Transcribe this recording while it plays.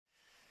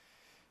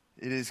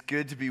It is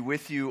good to be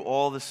with you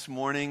all this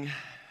morning.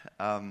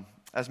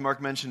 As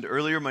Mark mentioned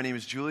earlier, my name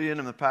is Julian.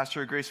 I'm the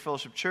pastor of Grace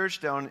Fellowship Church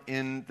down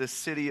in the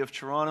city of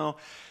Toronto,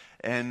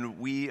 and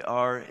we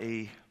are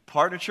a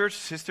partner church,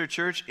 sister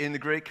church in the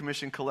Great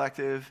Commission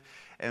Collective,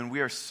 and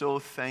we are so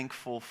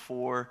thankful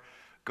for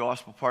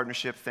gospel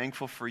partnership,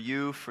 thankful for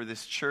you, for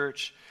this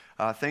church,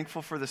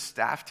 thankful for the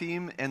staff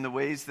team and the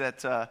ways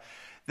that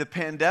the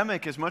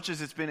pandemic, as much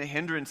as it's been a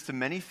hindrance to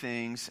many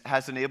things,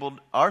 has enabled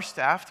our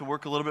staff to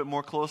work a little bit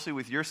more closely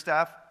with your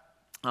staff.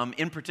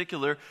 In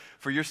particular,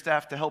 for your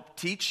staff to help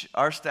teach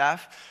our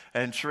staff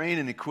and train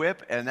and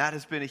equip, and that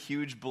has been a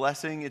huge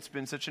blessing. It's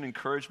been such an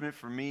encouragement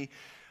for me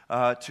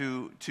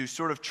to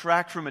sort of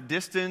track from a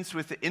distance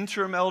with the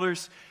interim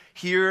elders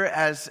here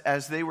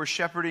as they were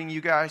shepherding you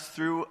guys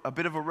through a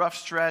bit of a rough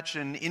stretch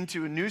and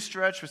into a new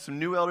stretch with some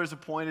new elders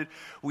appointed.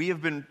 We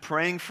have been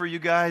praying for you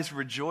guys,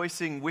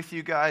 rejoicing with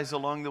you guys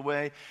along the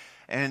way,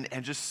 and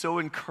just so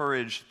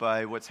encouraged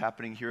by what's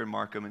happening here in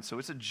Markham. And so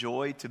it's a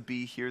joy to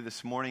be here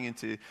this morning and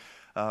to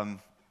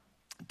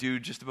do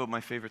just about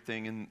my favorite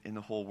thing in the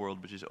whole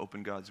world, which is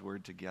open God's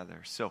Word together.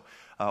 So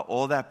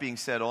all that being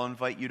said, I'll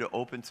invite you to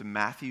open to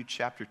Matthew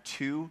chapter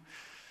 2.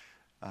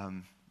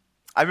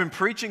 I've been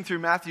preaching through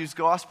Matthew's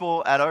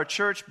gospel at our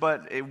church,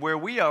 but where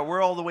we are,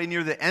 we're all the way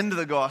near the end of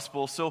the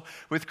gospel. So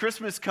with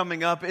Christmas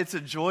coming up, it's a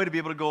joy to be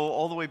able to go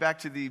all the way back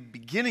to the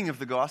beginning of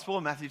the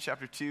gospel, Matthew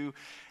chapter 2,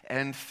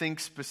 and think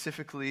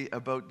specifically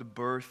about the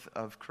birth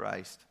of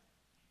Christ.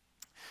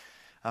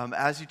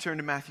 As you turn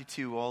to Matthew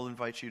 2, I'll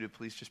invite you to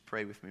please just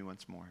pray with me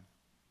once more.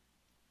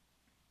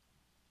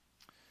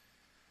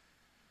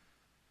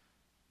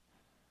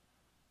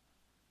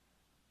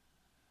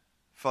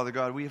 Father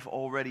God, we have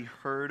already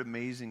heard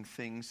amazing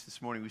things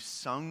this morning. We've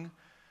sung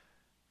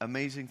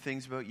amazing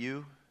things about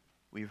you.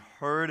 We've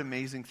heard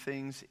amazing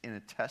things in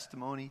a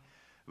testimony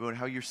about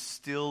how you're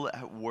still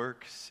at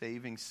work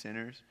saving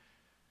sinners.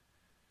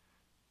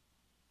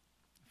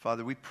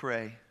 Father, we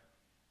pray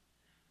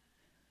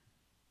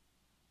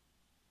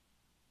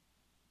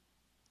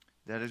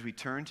that as we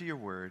turn to your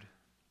word,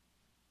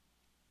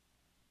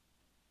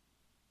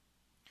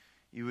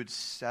 you would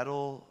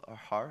settle our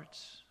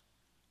hearts,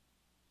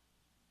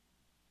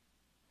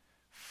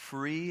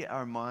 free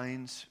our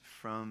minds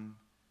from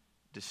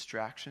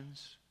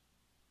distractions.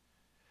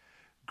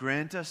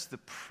 Grant us the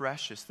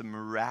precious, the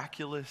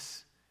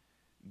miraculous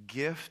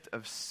gift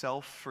of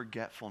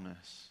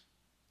self-forgetfulness,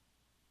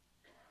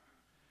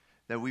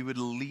 that we would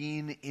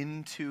lean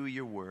into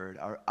your word.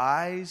 Our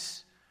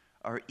eyes,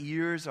 our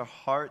ears, our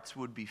hearts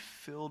would be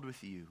filled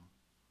with you,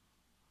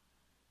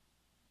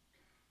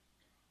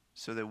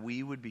 so that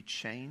we would be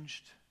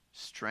changed,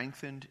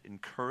 strengthened,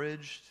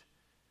 encouraged,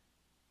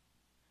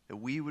 that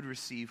we would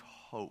receive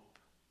hope.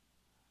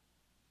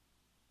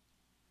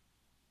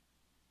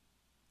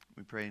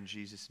 We pray in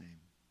Jesus' name.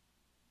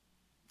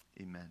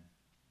 Amen.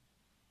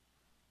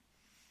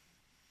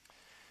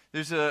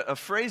 There's a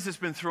phrase that's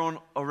been thrown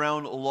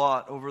around a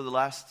lot over the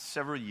last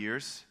several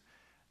years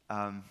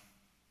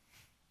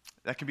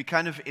that can be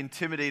kind of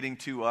intimidating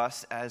to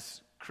us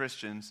as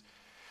Christians.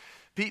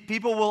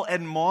 People will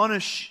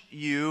admonish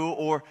you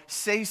or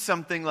say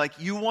something like,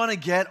 you want to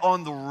get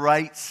on the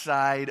right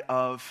side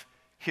of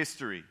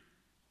history.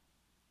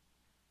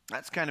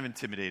 That's kind of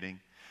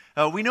intimidating.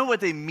 We know what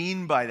they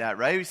mean by that,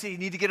 right? We say you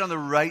need to get on the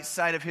right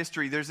side of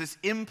history. There's this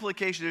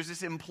implication, there's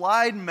this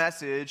implied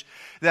message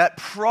that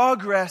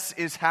progress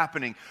is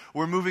happening.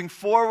 We're moving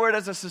forward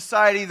as a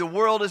society. The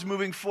world is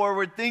moving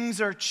forward. Things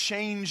are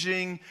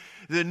changing.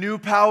 The new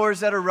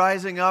powers that are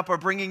rising up are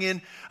bringing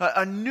in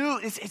a new,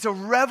 it's a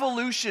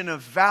revolution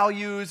of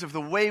values, of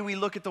the way we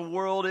look at the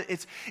world.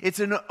 It's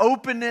an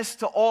openness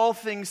to all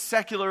things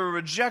secular, a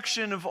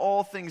rejection of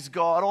all things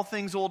God, all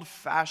things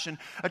old-fashioned,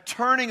 a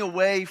turning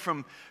away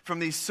from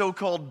these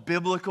so-called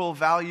biblical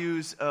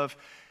values of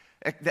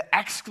the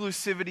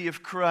exclusivity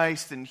of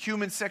Christ and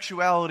human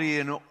sexuality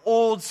and an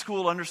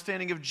old-school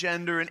understanding of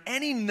gender and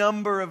any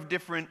number of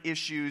different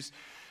issues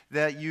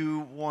that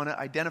you want to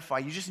identify.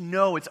 You just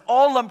know it's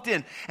all lumped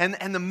in. And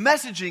the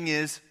messaging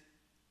is,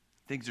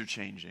 things are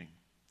changing.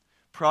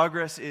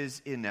 Progress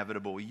is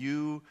inevitable.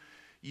 You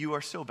are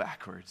so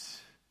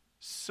backwards,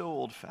 so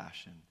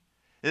old-fashioned.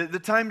 The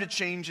time to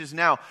change is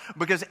now,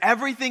 because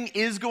everything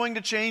is going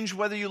to change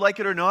whether you like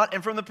it or not.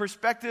 And from the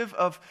perspective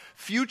of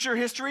future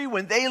history,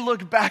 when they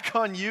look back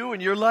on you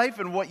and your life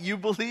and what you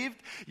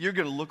believed, you're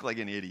going to look like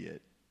an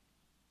idiot.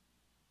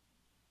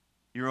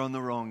 You're on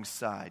the wrong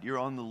side. You're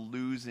on the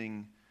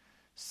losing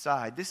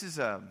side. This is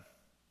a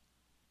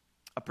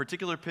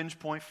particular pinch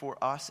point for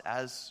us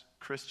as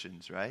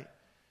Christians, right?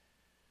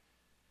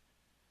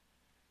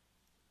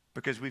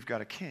 Because we've got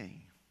a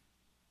king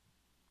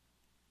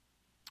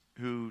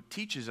who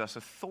teaches us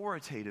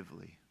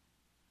authoritatively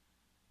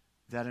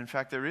that in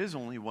fact there is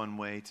only one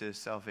way to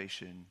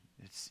salvation.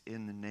 It's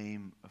in the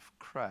name of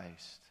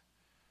Christ.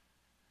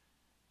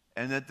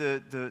 And that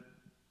the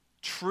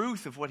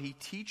truth of what he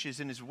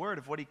teaches in his word,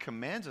 of what he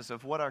commands us,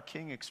 of what our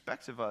king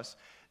expects of us,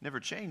 never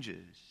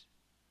changes.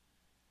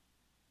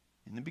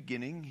 In the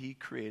beginning, he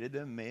created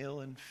them, male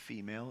and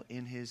female,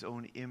 in his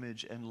own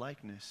image and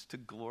likeness to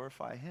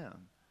glorify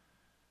him.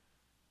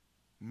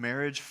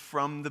 Marriage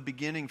from the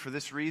beginning. For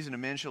this reason, a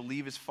man shall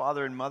leave his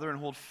father and mother and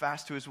hold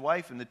fast to his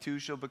wife, and the two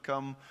shall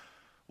become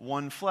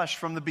one flesh.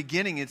 From the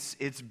beginning, it's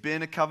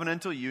been a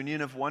covenantal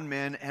union of one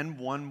man and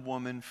one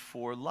woman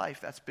for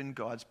life. That's been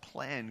God's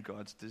plan,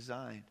 God's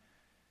design.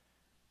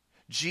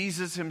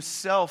 Jesus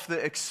himself, the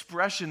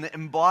expression, the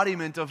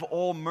embodiment of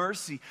all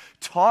mercy,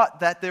 taught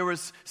that there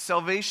was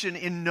salvation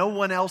in no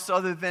one else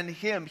other than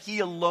him. He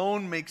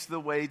alone makes the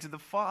way to the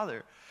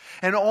Father.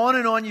 And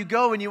on you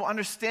go, and you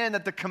understand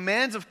that the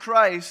commands of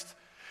Christ,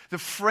 the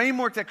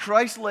framework that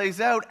Christ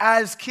lays out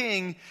as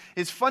king,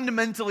 is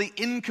fundamentally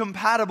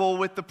incompatible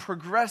with the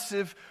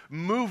progressive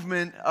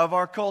movement of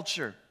our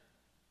culture.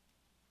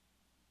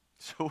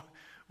 So,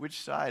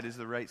 which side is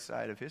the right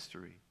side of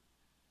history?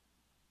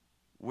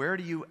 Where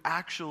do you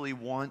actually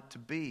want to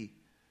be?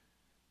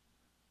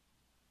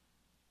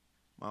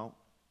 Well,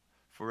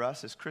 for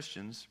us as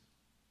Christians,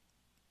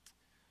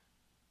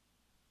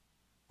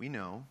 we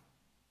know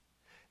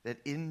that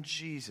in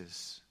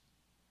Jesus,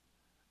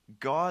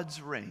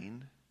 God's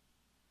reign,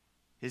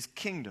 his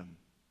kingdom,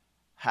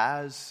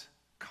 has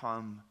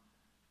come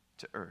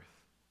to earth,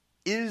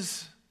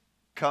 is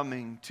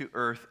coming to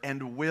earth,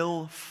 and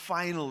will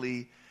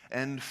finally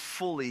and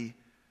fully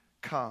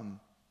come.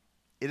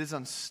 It is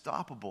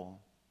unstoppable.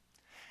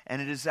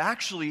 And it is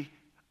actually,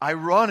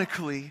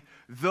 ironically,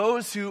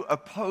 those who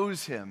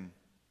oppose him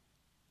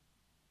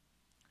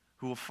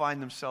who will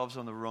find themselves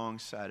on the wrong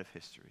side of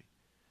history.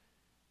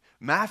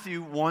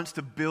 Matthew wants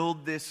to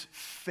build this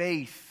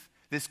faith,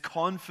 this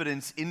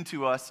confidence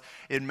into us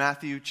in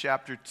Matthew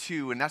chapter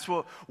 2. And that's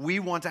what we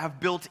want to have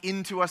built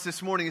into us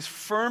this morning, is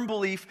firm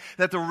belief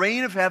that the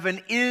reign of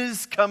heaven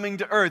is coming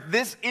to earth.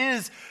 This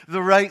is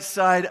the right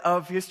side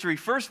of history.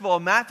 First of all,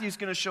 Matthew's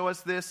going to show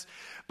us this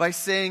by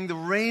saying the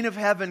reign of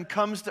heaven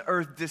comes to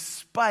earth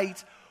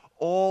despite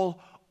all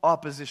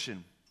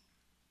opposition.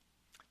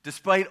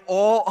 Despite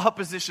all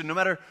opposition, no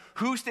matter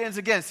who stands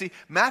against. See,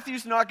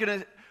 Matthew's not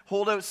going to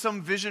hold out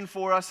some vision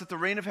for us that the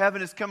reign of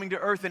heaven is coming to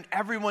earth and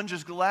everyone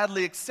just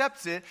gladly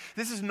accepts it.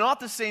 This is not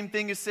the same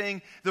thing as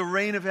saying the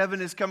reign of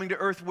heaven is coming to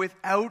earth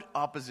without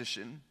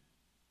opposition.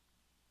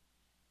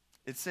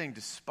 It's saying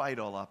despite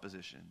all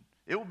opposition.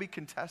 It will be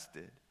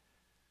contested,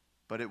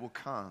 but it will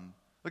come.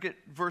 Look at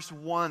verse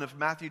 1 of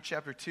Matthew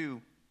chapter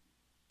 2.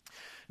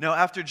 Now,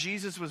 after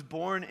Jesus was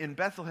born in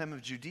Bethlehem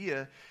of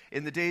Judea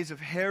in the days of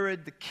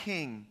Herod the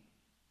king.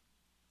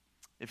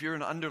 If you're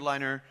an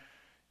underliner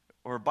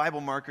or a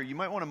Bible marker, you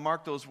might want to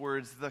mark those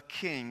words, the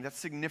king. That's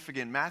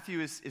significant.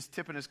 Matthew is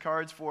tipping his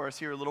cards for us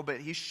here a little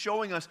bit. He's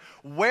showing us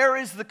where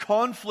is the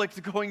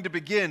conflict going to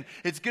begin.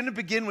 It's going to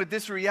begin with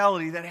this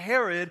reality that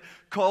Herod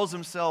calls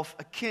himself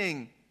a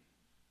king.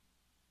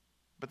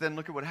 But then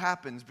look at what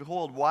happens.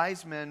 Behold,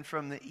 wise men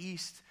from the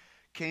east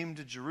came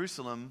to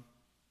Jerusalem,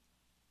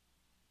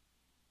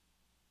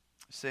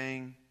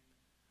 saying,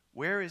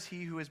 where is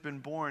he who has been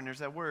born? There's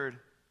that word,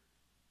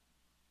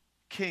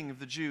 King of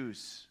the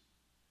Jews.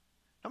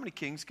 How many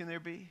kings can there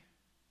be?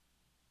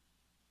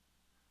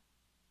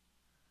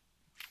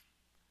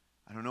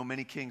 I don't know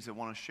many kings that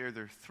want to share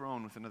their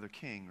throne with another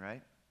king,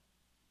 right?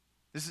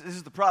 This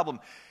is the problem.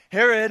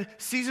 Herod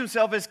sees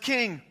himself as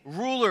king,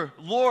 ruler,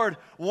 Lord,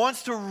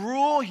 wants to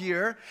rule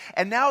here.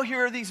 And now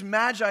here are these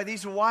magi,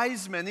 these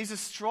wise men, these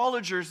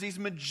astrologers, these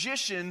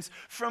magicians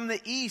from the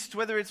east,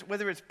 whether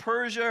it's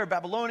Persia or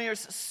Babylonia or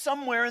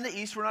somewhere in the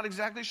east, we're not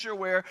exactly sure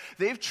where.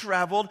 They've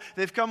traveled.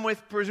 They've come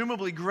with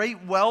presumably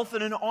great wealth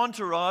and an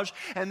entourage.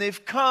 And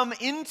they've come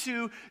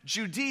into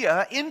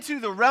Judea, into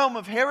the realm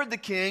of Herod the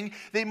king.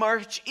 They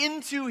march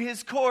into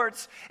his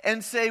courts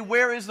and say,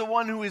 where is the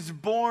one who is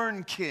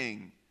born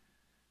king?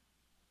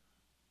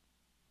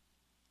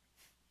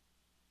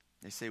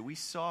 They say, we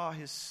saw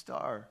his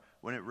star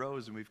when it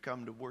rose and we've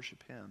come to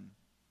worship him.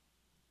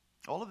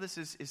 All of this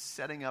is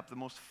setting up the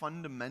most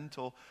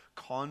fundamental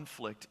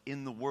conflict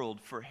in the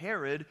world for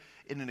Herod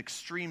in an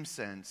extreme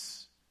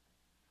sense.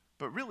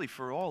 But really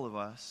for all of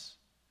us,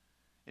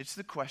 it's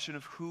the question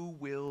of who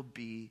will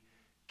be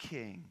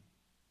king.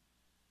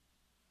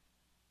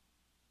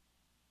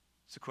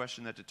 It's a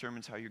question that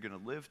determines how you're going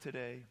to live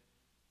today,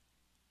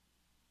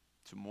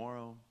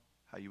 tomorrow,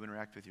 how you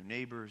interact with your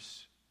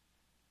neighbors,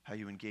 how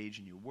you engage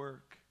in your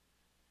work,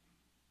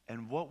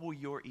 and what will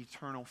your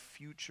eternal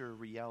future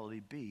reality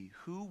be?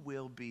 Who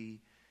will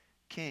be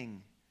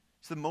king?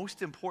 It's the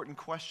most important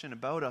question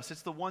about us.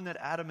 It's the one that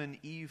Adam and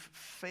Eve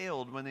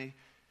failed when they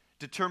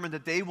determined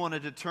that they want to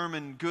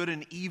determine good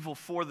and evil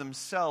for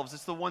themselves.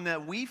 It's the one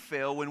that we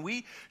fail when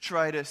we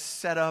try to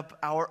set up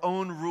our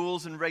own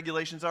rules and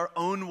regulations, our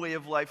own way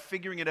of life,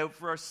 figuring it out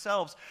for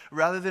ourselves,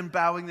 rather than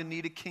bowing the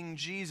knee to King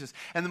Jesus.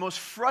 And the most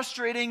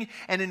frustrating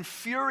and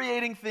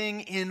infuriating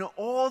thing in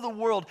all the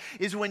world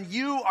is when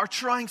you are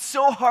trying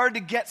so hard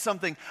to get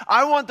something.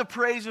 I want the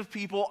praise of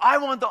people. I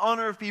want the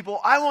honor of people.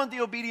 I want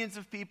the obedience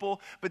of people.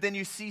 But then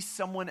you see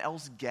someone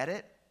else get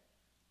it.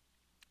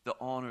 The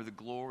honor, the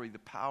glory, the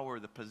power,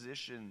 the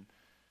position,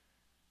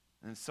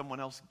 and someone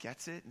else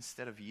gets it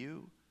instead of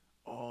you.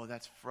 Oh,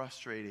 that's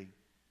frustrating.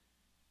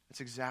 That's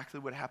exactly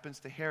what happens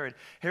to Herod.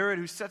 Herod,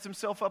 who sets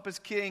himself up as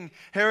king,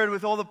 Herod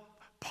with all the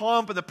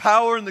pomp and the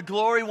power and the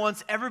glory,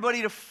 wants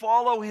everybody to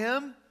follow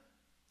him.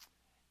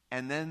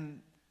 And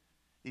then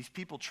these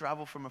people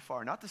travel from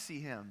afar, not to see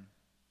him.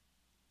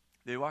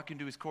 They walk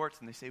into his courts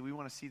and they say, we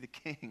want to see the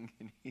king.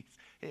 And he's,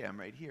 hey, I'm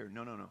right here.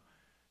 No.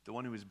 The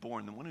one who was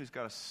born, the one who's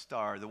got a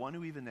star, the one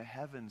who even the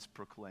heavens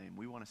proclaim.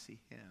 We want to see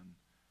him.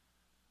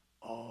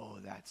 Oh,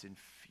 that's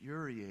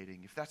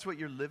infuriating. If that's what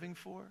you're living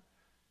for,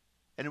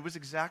 and it was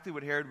exactly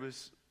what Herod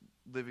was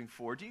living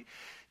for. Do you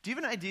have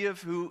an idea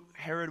of who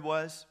Herod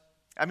was?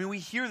 I mean, we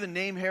hear the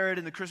name Herod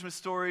in the Christmas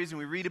stories and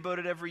we read about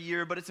it every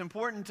year, but it's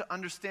important to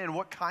understand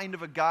what kind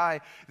of a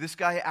guy this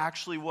guy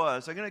actually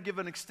was. I'm going to give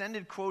an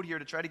extended quote here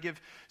to try to give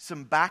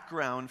some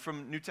background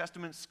from New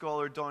Testament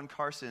scholar Don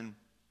Carson.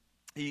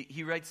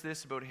 He writes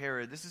this about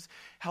Herod. This is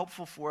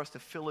helpful for us to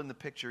fill in the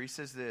picture. He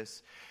says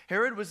this: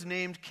 Herod was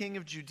named king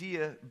of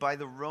Judea by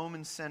the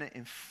Roman Senate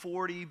in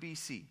 40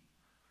 BC.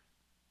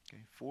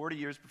 40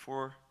 years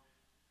before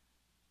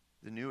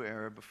the new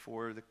era,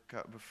 before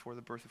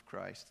the birth of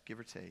Christ, give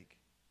or take.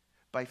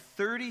 By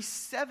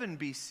 37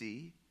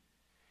 BC,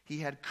 he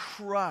had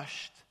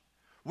crushed,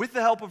 with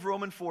the help of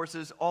Roman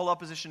forces, all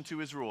opposition to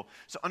his rule.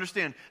 So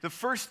understand, the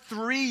first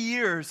 3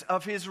 years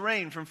of his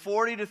reign, from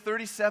 40 to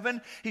 37,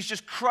 he's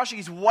just crushing,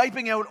 he's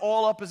wiping out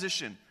all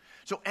opposition.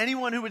 So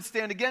anyone who would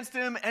stand against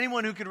him,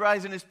 anyone who could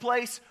rise in his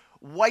place,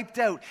 wiped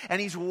out. And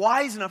he's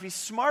wise enough, he's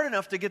smart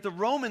enough to get the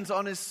Romans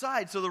on his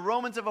side. So the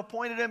Romans have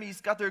appointed him,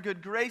 he's got their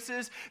good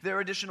graces, their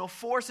additional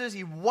forces,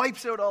 he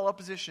wipes out all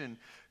opposition.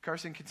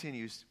 Carson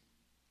continues,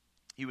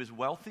 he was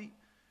wealthy,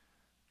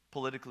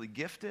 politically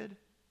gifted,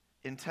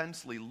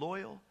 intensely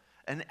loyal,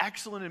 an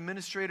excellent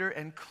administrator,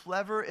 and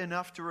clever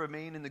enough to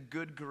remain in the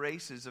good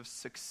graces of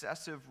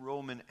successive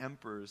Roman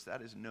emperors.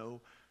 That is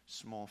no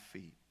small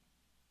feat.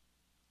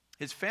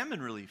 His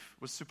famine relief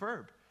was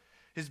superb.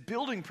 His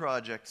building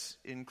projects,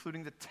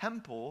 including the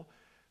temple,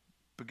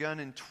 begun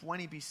in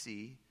 20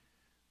 BC,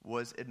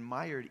 was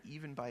admired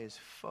even by his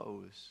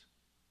foes.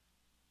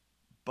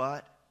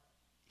 But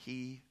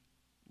he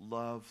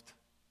loved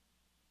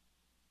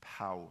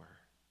power,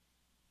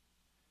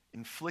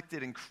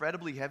 inflicted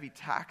incredibly heavy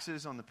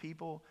taxes on the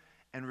people,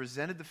 and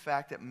resented the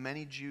fact that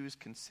many Jews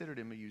considered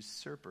him a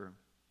usurper.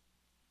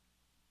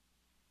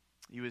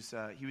 He was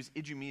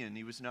Idumean.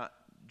 He was not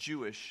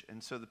Jewish,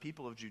 and so the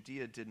people of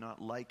Judea did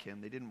not like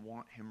him. They didn't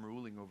want him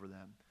ruling over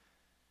them.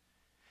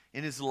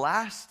 In his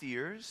last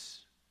years,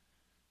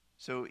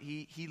 so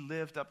he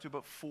lived up to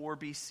about 4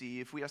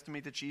 BC. If we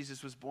estimate that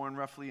Jesus was born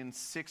roughly in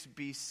 6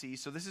 BC.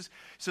 So this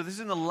is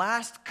in the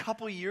last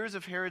couple years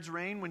of Herod's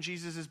reign when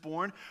Jesus is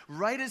born,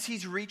 right as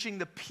he's reaching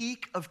the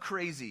peak of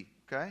crazy,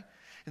 okay?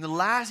 In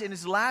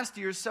his last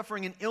years,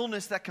 suffering an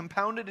illness that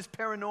compounded his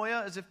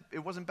paranoia as if it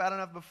wasn't bad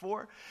enough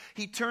before,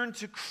 he turned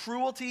to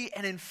cruelty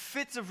and in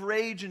fits of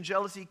rage and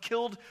jealousy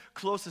killed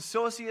close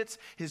associates,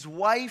 his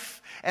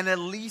wife, and at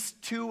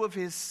least 2 of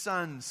his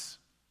sons.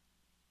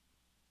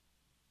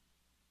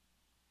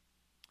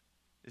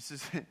 This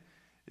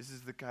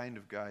is the kind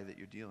of guy that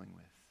you're dealing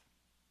with.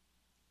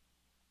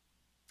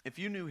 If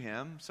you knew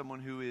him,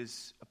 someone who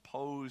is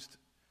opposed,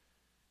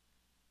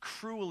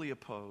 cruelly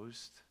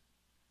opposed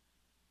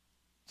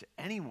to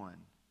anyone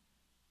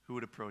who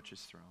would approach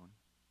his throne,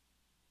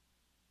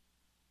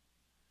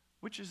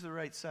 which is the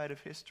right side of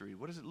history?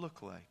 What does it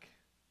look like?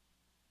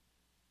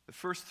 The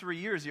first 3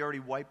 years, he already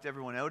wiped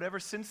everyone out. Ever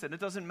since then, it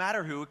doesn't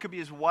matter who. It could be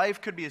his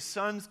wife, could be his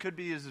sons, could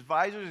be his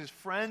advisors, his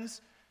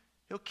friends.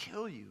 He'll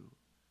kill you.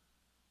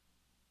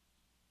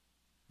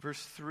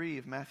 Verse 3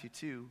 of Matthew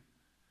 2,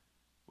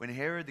 when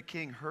Herod the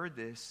king heard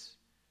this,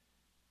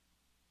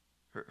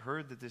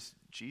 heard that this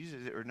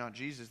Jesus, or not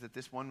Jesus, that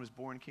this one was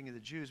born king of the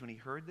Jews, when he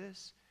heard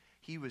this,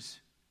 he was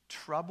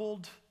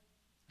troubled.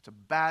 It's a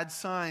bad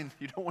sign.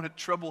 You don't want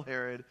to trouble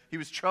Herod. He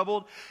was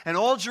troubled, and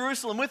all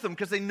Jerusalem with him,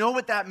 because they know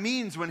what that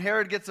means when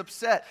Herod gets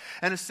upset.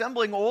 And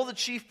assembling all the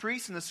chief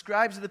priests and the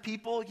scribes of the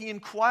people, he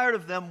inquired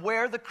of them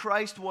where the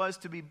Christ was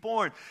to be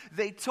born.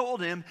 They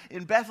told him,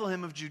 in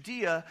Bethlehem of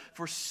Judea,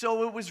 for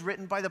so it was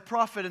written by the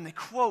prophet. And they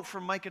quote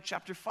from Micah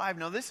chapter 5.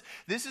 Now this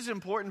is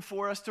important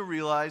for us to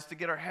realize, to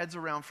get our heads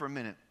around for a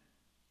minute.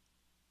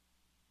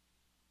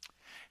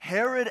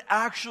 Herod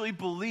actually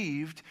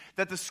believed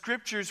that the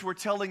scriptures were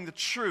telling the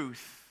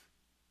truth.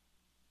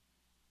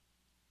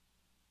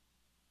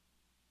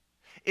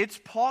 It's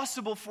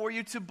possible for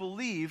you to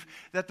believe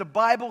that the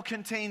Bible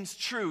contains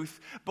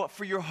truth, but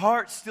for your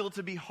heart still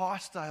to be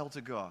hostile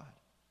to God.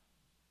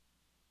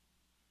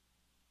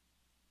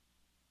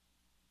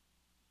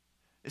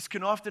 This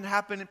can often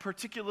happen,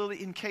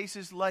 particularly in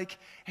cases like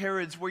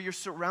Herod's, where you're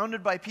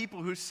surrounded by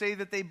people who say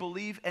that they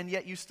believe, and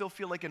yet you still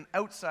feel like an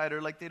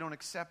outsider, like they don't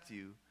accept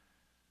you.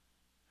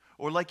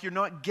 Or like you're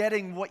not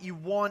getting what you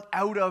want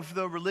out of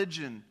the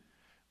religion.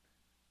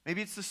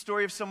 Maybe it's the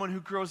story of someone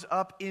who grows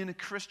up in a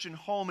Christian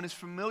home and is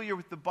familiar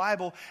with the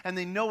Bible, and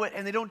they know it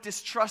and they don't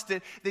distrust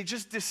it. They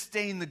just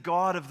disdain the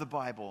God of the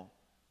Bible.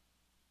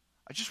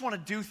 I just want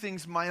to do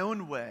things my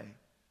own way.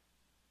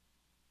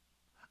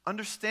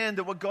 understand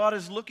that what God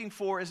is looking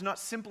for is not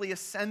simply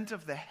assent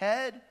of the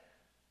head,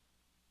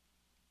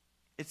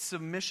 it's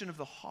submission of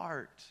the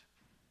heart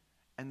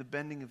and the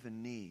bending of the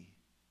knee.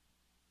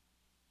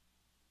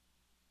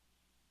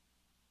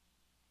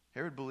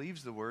 Herod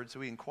believes the word,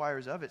 so he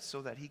inquires of it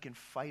so that he can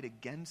fight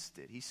against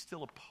it. He's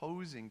still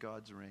opposing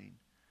God's reign.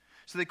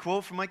 So they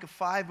quote from Micah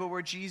 5 about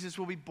where Jesus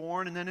will be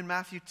born, and then in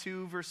Matthew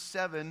 2, verse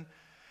 7,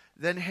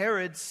 then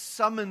Herod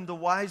summoned the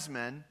wise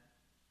men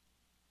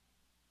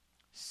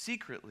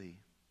secretly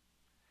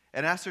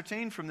and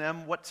ascertained from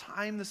them what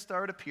time the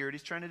star had appeared.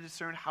 He's trying to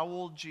discern how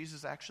old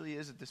Jesus actually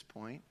is at this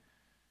point.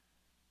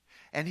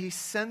 And he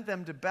sent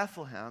them to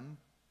Bethlehem,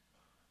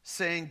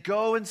 saying,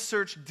 go and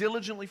search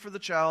diligently for the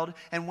child,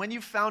 and when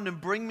you've found him,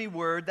 bring me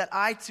word that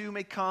I too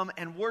may come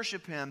and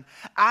worship him.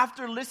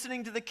 After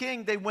listening to the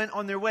king, they went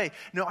on their way.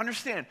 Now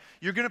understand,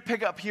 you're going to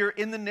pick up here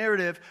in the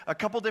narrative a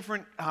couple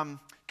different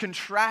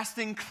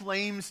contrasting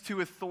claims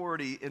to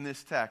authority in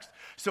this text.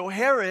 So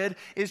Herod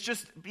he's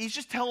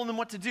just telling them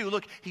what to do.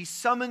 Look, he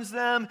summons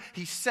them,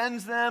 he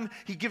sends them,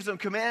 he gives them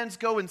commands,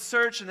 go and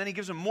search, and then he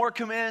gives them more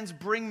commands,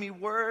 bring me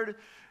word.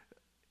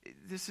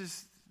 This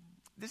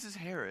is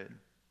Herod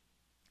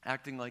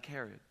acting like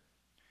Herod.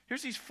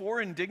 Here's these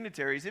foreign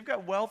dignitaries. They've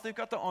got wealth, they've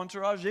got the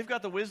entourage, they've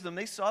got the wisdom,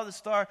 they saw the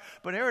star,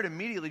 but Herod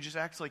immediately just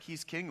acts like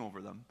he's king over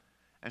them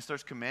and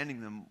starts commanding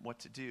them what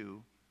to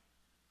do.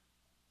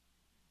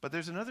 But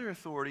there's another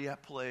authority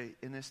at play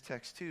in this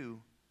text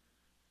too.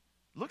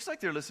 Looks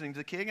like they're listening to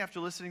the king. After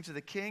listening to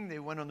the king, they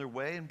went on their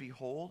way, and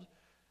behold,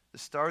 the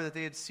star that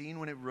they had seen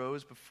when it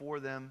rose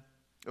before them,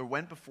 or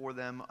went before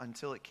them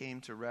until it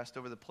came to rest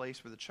over the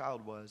place where the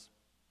child was.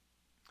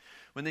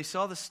 When they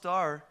saw the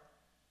star,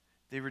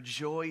 they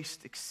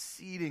rejoiced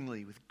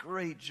exceedingly with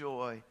great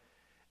joy.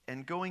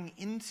 And going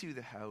into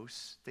the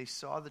house, they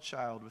saw the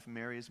child with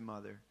Mary his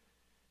mother,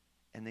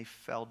 and they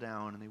fell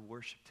down and they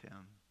worshipped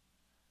him.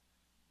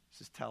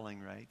 This is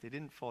telling, right? They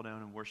didn't fall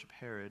down and worship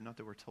Herod, not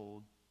that we're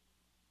told.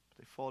 But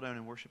they fall down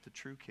and worship the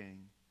true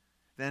king.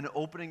 Then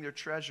opening their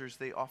treasures,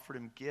 they offered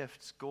him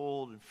gifts,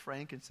 gold and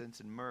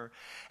frankincense and myrrh.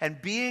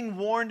 And being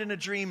warned in a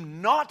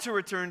dream not to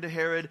return to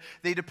Herod,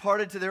 they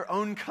departed to their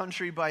own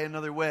country by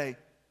another way.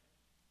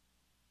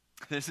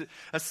 There's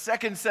a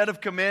second set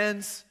of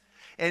commands,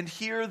 and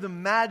here the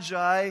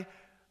Magi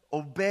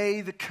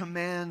obey the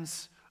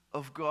commands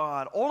of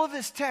God. All of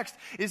this text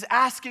is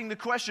asking the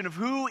question of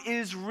who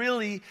is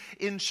really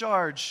in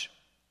charge.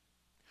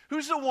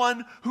 Who's the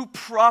one who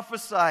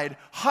prophesied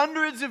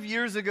hundreds of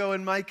years ago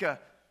in Micah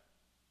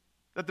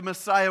that the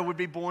Messiah would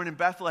be born in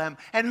Bethlehem?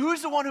 And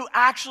who's the one who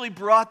actually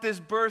brought this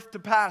birth to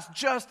pass,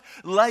 just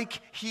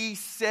like he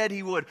said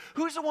he would?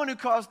 Who's the one who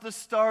caused the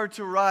star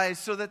to rise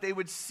so that they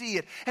would see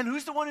it? And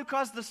who's the one who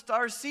caused the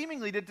star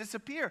seemingly to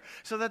disappear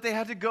so that they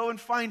had to go and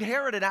find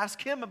Herod and ask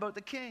him about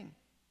the king?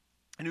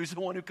 And who's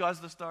the one who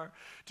caused the star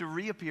to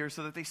reappear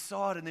so that they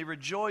saw it and they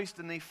rejoiced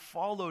and they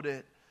followed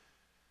it?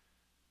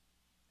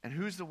 And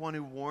who's the one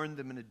who warned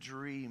them in a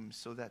dream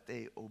so that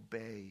they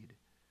obeyed?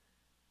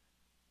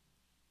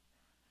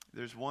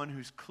 There's one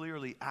who's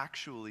clearly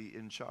actually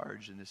in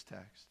charge in this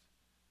text.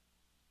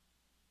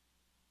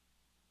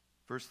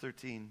 Verse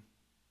 13.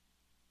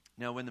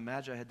 Now when the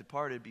Magi had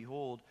departed,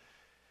 behold,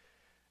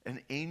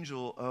 an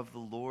angel of the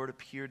Lord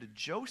appeared to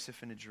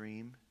Joseph in a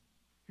dream.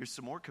 Here's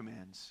some more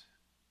commands.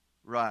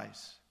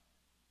 Rise,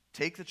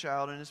 take the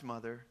child and his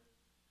mother,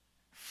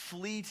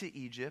 flee to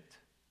Egypt,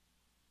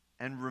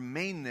 and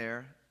remain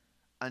there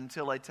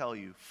until I tell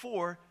you.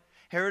 For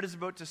Herod is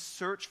about to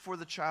search for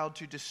the child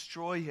to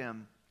destroy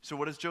him. So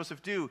what does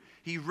Joseph do?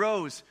 He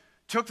rose,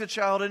 took the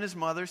child and his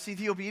mother, see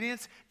the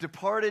obedience,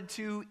 departed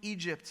to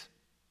Egypt,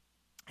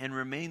 and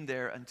remained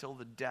there until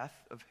the death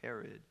of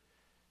Herod.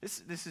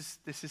 This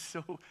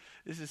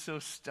is so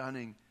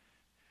stunning.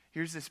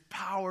 Here's this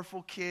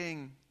powerful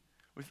king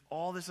with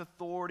all this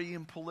authority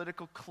and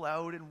political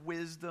clout and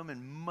wisdom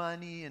and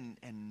money and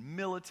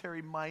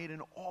military might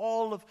and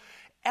all of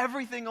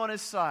everything on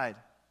his side.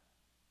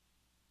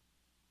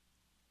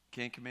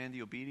 Can't command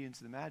the obedience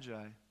of the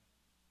Magi.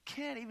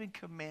 Can't even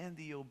command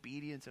the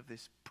obedience of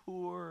this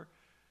poor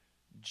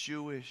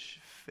Jewish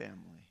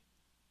family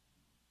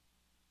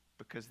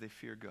because they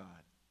fear God.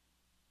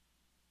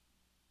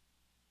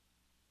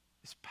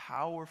 This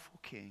powerful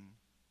king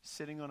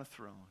sitting on a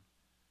throne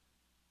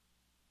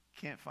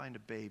can't find a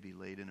baby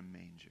laid in a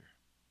manger.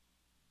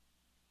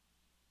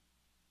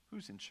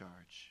 Who's in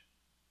charge?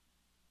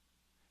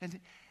 And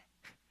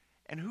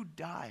who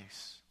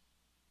dies?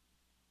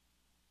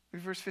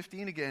 Verse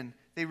 15 again.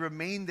 They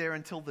remained there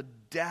until the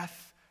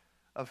death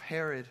of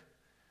Herod.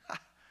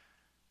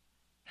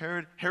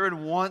 Herod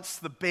wants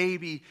the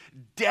baby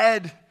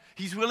dead.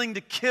 He's willing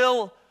to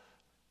kill.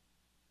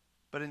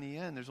 But in the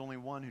end, there's only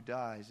one who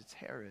dies. It's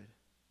Herod.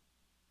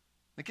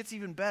 It gets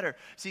even better.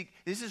 See,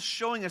 this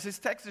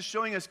text is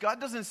showing us God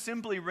doesn't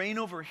simply reign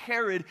over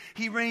Herod.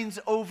 He reigns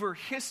over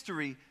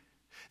history.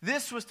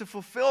 This was to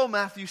fulfill,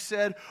 Matthew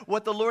said,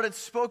 what the Lord had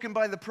spoken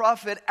by the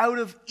prophet, out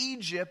of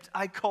Egypt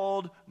I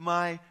called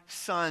my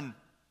son.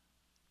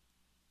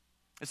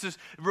 This is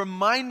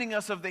reminding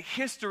us of the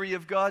history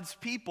of God's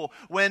people.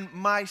 When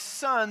my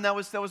son, that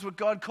was what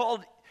God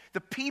called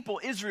the people,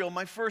 Israel,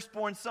 my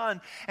firstborn son.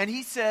 And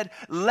he said,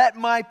 let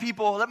my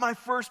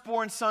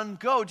firstborn son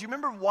go. Do you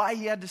remember why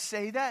he had to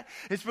say that?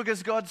 It's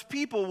because God's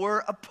people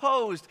were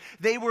opposed.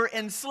 They were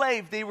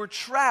enslaved. They were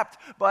trapped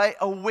by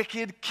a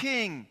wicked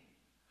king.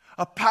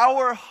 A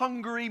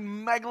power-hungry,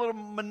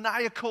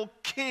 megalomaniacal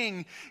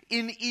king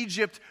in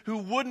Egypt who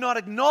would not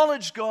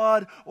acknowledge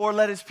God or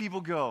let his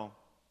people go.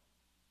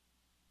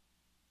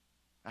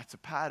 That's a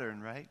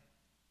pattern, right?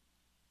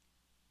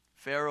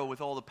 Pharaoh with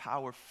all the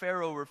power,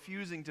 Pharaoh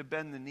refusing to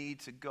bend the knee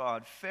to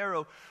God,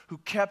 Pharaoh who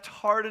kept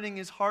hardening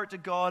his heart to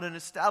God and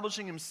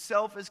establishing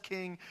himself as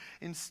king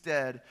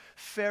instead,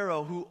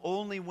 Pharaoh who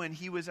only when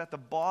he was at the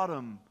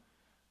bottom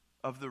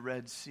of the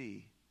Red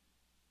Sea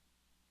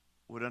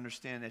would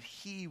understand that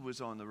he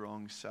was on the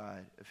wrong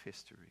side of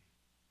history.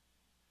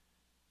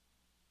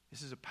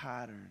 This is a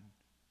pattern.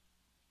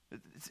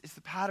 It's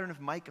the pattern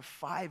of Micah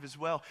 5 as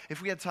well. If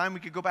we had time,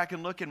 we could go back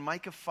and look in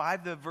Micah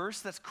 5, the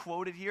verse that's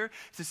quoted here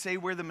to say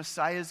where the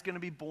Messiah is going to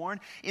be born.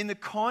 In the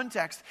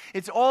context,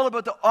 it's all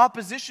about the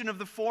opposition of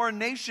the foreign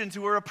nations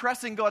who are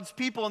oppressing God's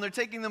people, and they're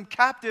taking them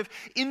captive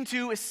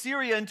into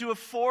Assyria, into a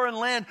foreign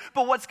land.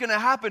 But what's going to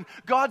happen?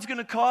 God's going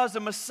to cause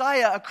a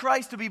Messiah, a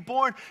Christ, to be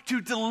born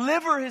to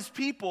deliver his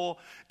people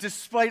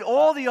despite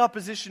all the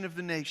opposition of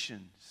the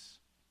nations.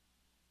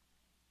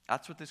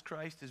 That's what this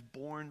Christ is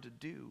born to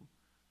do.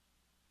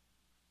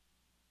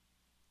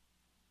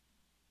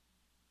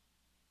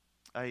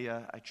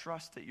 I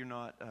trust that you're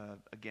not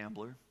a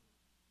gambler,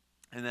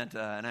 and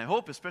I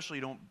hope especially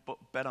you don't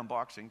bet on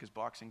boxing, because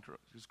boxing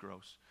is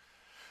gross.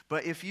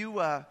 But if you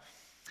were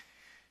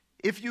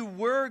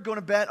going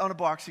to bet on a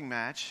boxing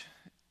match,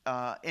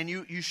 and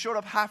you showed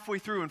up halfway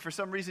through, and for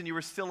some reason you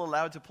were still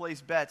allowed to place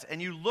bets, and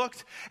you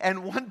looked,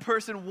 and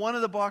one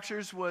of the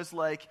boxers was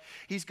like,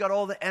 he's got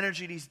all the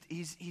energy,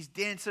 he's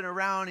dancing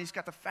around, he's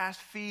got the fast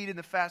feet and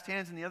the fast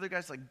hands, and the other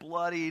guy's like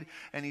bloodied,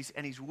 and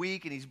he's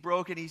weak, and he's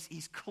broken,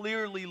 he's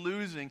clearly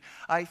losing.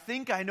 I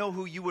think I know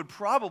who you would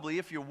probably,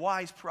 if you're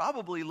wise,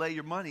 probably lay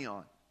your money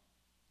on.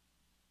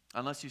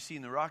 Unless you've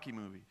seen the Rocky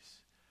movies.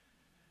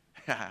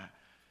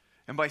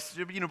 And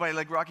by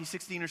like Rocky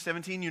 16 or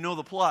 17, you know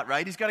the plot,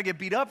 right? He's got to get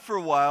beat up for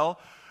a while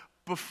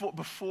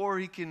before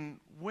he can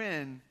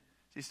win.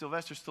 See,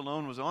 Sylvester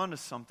Stallone was on to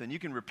something. You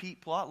can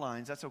repeat plot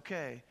lines. That's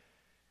okay.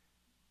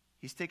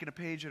 He's taken a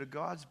page out of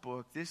God's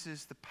book. This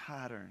is the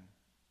pattern.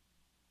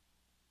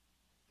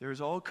 There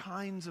is all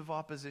kinds of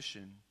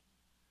opposition.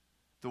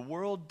 The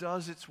world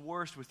does its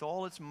worst with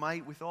all its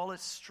might, with all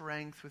its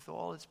strength, with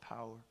all its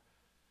power.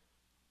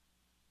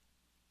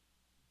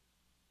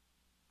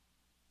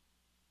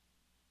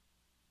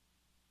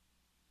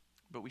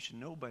 But we should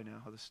know by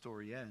now how the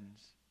story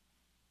ends.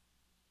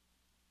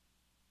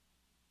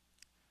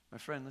 My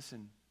friend,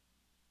 listen.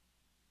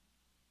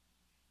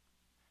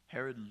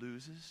 Herod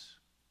loses,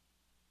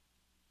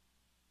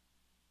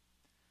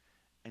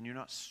 and you're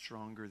not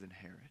stronger than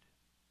Herod.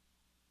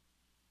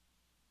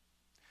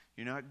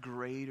 You're not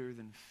greater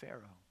than Pharaoh.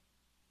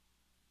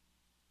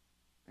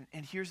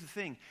 And here's the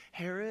thing,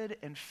 Herod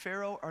and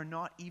Pharaoh are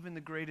not even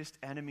the greatest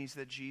enemies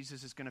that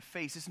Jesus is going to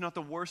face. It's not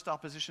the worst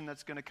opposition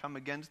that's going to come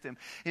against him.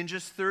 In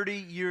just 30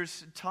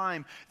 years'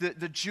 time,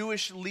 the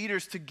Jewish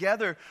leaders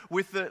together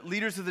with the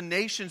leaders of the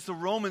nations, the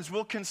Romans,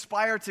 will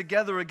conspire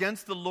together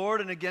against the Lord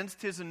and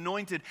against his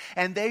anointed,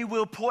 and they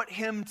will put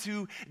him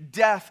to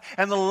death.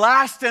 And the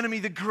last enemy,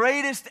 the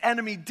greatest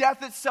enemy,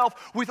 death itself,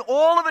 with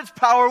all of its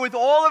power, with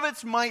all of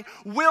its might,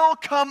 will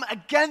come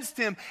against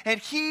him, and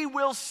he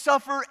will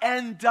suffer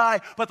and die.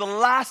 But the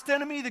last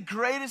enemy, the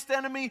greatest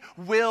enemy,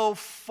 will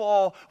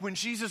fall when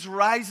Jesus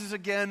rises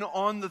again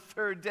on the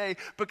third day,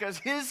 because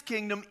his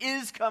kingdom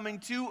is coming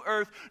to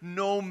earth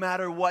no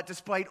matter what.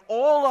 Despite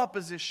all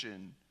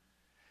opposition,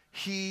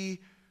 he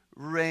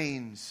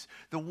reigns.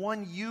 The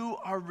one you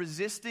are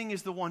resisting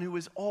is the one who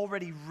has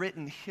already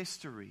written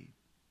history.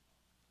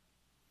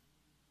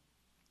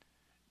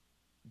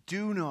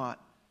 Do not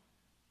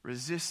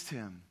resist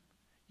him.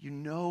 You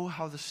know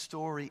how the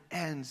story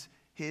ends.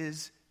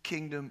 His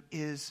kingdom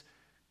is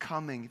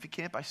coming. If he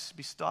can't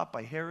be stopped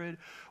by Herod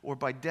or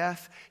by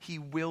death, he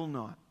will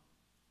not.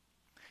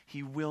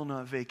 He will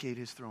not vacate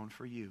his throne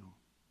for you.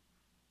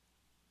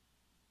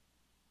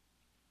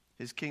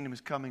 His kingdom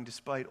is coming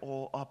despite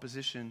all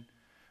opposition.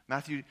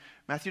 Matthew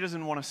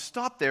doesn't want to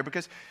stop there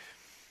because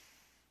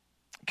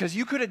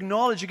you could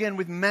acknowledge again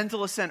with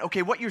mental assent,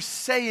 okay, what you're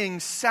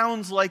saying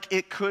sounds like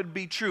it could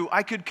be true.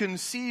 I could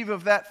conceive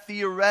of that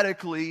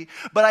theoretically,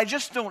 but I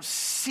just don't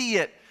see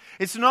it.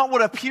 It's not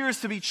what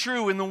appears to be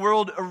true in the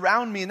world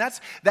around me. And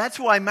that's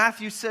why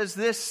Matthew says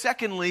this.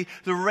 Secondly,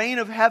 the reign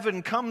of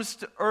heaven comes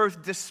to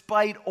earth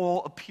despite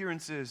all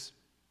appearances.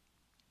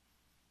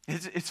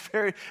 It's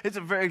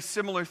a very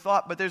similar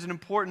thought, but there's an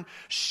important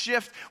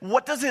shift.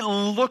 What does it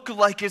look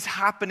like is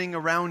happening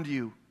around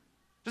you?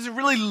 Does it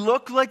really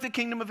look like the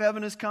kingdom of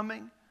heaven is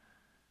coming?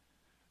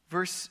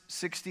 Verse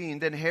 16,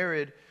 then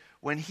Herod,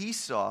 when he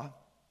saw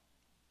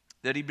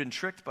that he'd been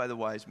tricked by the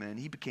wise men,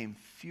 he became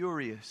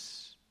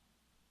furious.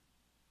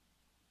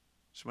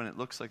 So when it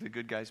looks like the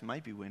good guys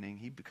might be winning,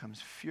 he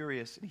becomes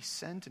furious, and he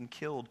sent and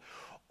killed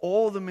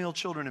all the male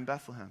children in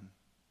Bethlehem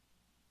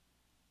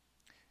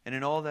and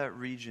in all that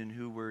region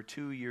who were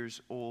 2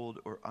 years old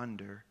or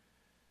under,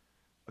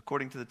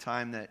 according to the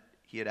time that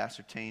he had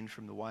ascertained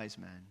from the wise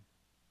men.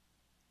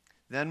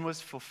 Then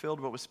was fulfilled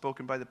what was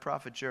spoken by the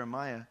prophet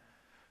Jeremiah.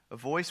 A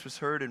voice was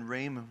heard in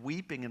Ramah,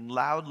 weeping and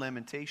loud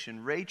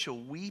lamentation,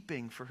 Rachel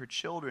weeping for her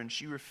children.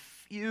 She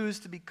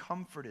refused to be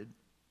comforted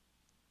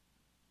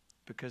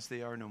because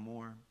they are no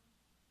more.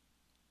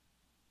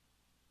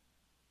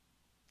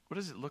 What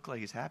does it look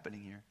like is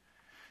happening here?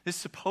 This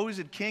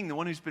supposed king, the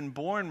one who's been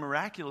born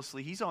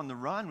miraculously, he's on the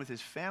run with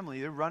his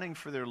family. They're running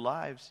for their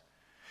lives.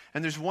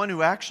 And there's one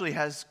who actually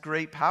has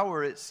great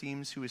power, it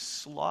seems, who is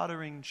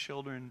slaughtering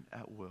children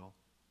at will.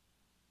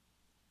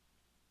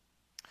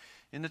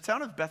 In the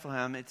town of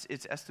Bethlehem, it's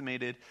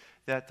estimated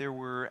that there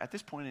were, at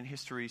this point in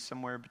history,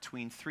 somewhere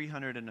between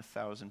 300 and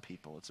 1,000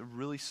 people. It's a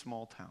really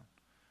small town.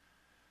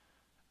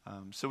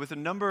 So with a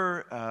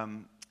number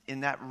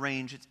in that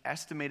range, it's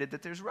estimated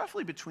that there's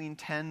roughly between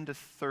 10 to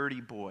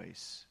 30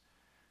 boys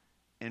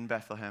in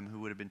Bethlehem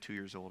who would have been 2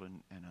 years old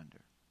and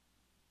under.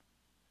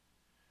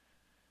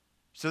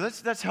 So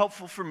that's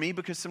helpful for me,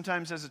 because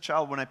sometimes as a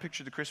child, when I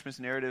picture the Christmas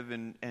narrative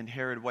and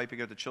Herod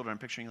wiping out the children, I'm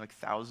picturing like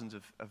thousands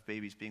of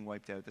babies being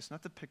wiped out. That's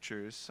not the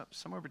picture. It's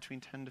somewhere between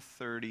 10 to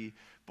 30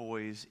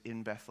 boys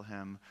in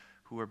Bethlehem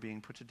who are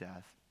being put to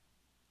death.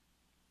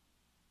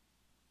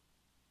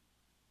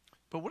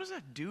 But what does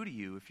that do to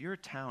you if you're a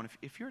town,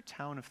 if you're a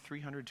town of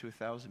 300 to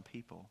 1,000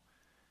 people,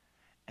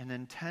 and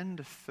then 10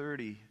 to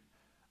 30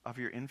 of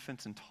your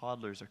infants and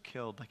toddlers are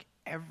killed? Like,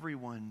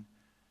 everyone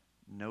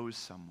knows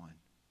someone.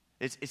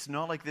 It's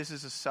not like this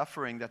is a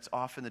suffering that's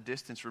off in the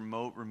distance,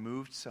 remote,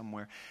 removed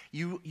somewhere.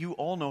 You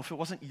all know, if it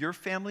wasn't your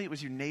family, it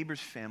was your neighbor's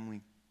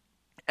family.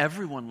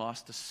 Everyone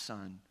lost a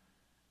son.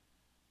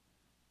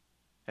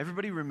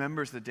 Everybody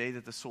remembers the day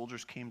that the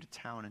soldiers came to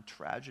town and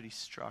tragedy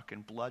struck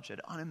and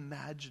bloodshed,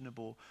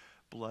 unimaginable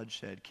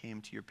bloodshed, came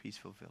to your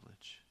peaceful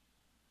village.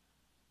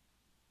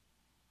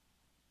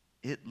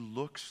 It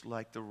looks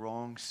like the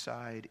wrong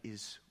side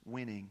is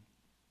winning.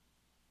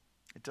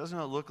 It does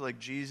not look like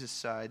Jesus'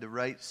 side, the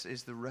right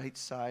is the right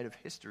side of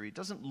history. It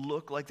doesn't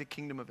look like the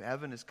kingdom of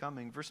heaven is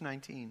coming. Verse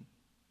 19.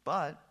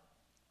 But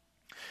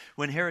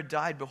when Herod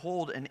died,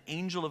 behold, an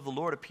angel of the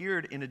Lord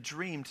appeared in a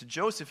dream to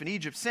Joseph in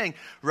Egypt, saying,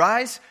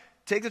 Rise,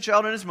 take the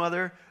child and his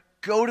mother,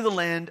 go to the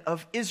land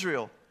of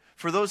Israel.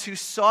 For those who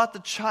sought the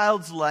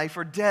child's life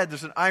are dead.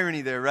 There's an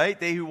irony there, right?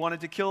 They who wanted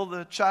to kill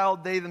the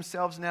child, they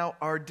themselves now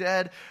are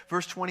dead.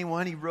 Verse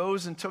 21, he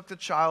rose and took the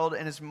child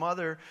and his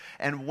mother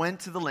and went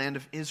to the land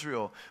of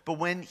Israel. But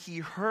when he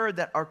heard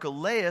that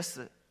Archelaus,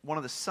 one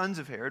of the sons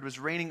of Herod, was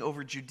reigning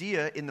over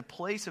Judea in the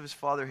place of his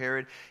father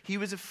Herod, he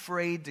was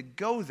afraid to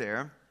go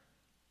there.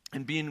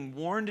 And being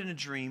warned in a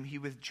dream, he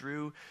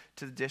withdrew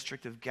to the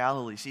district of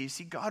Galilee. So you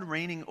see God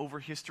reigning over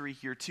history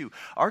here too.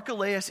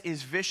 Archelaus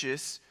is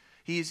vicious.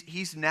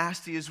 He's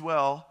nasty as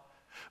well,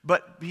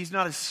 but he's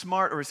not as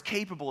smart or as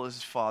capable as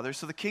his father.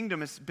 So the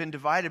kingdom has been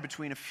divided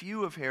between a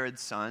few of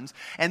Herod's sons.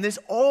 And this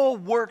all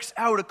works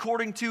out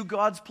according to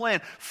God's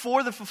plan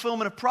for the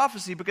fulfillment of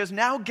prophecy, because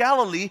now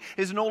Galilee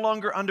is no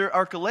longer under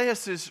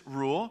Archelaus'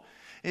 rule.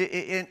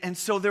 And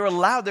so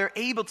they're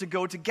able to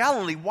go to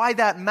Galilee. Why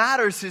that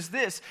matters is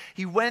this.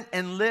 He went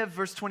and lived,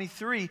 verse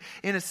 23,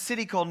 in a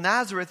city called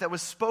Nazareth that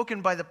was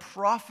spoken by the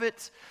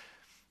prophet,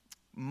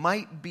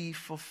 might be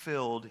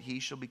fulfilled,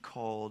 he shall be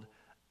called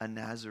a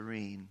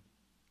Nazarene.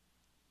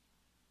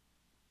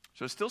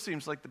 So it still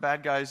seems like the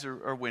bad guys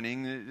are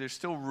winning. They're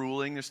still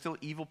ruling. There's still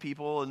evil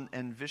people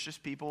and vicious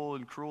people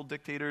and cruel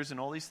dictators and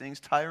all these things,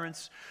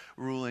 tyrants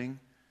ruling.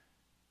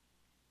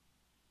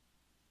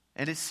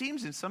 And it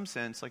seems in some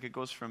sense like it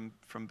goes from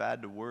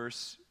bad to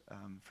worse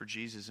for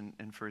Jesus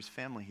and for his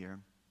family here.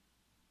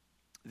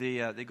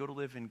 They go to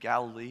live in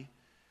Galilee,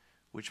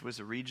 which was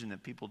a region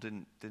that people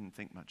didn't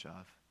think much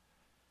of.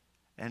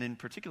 And in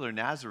particular,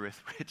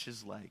 Nazareth, which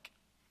is like,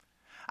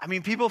 I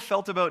mean, people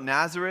felt about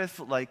Nazareth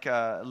like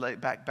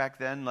back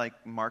then,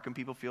 like Markham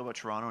people feel about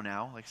Toronto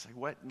now. Like, it's like,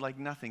 what? Like,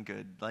 nothing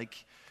good.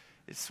 Like,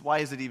 why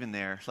is it even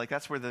there? Like,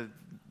 that's where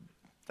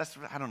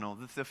I don't know,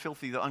 the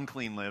filthy, the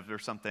unclean lived or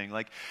something.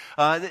 Like,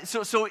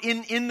 so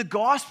in the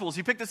Gospels,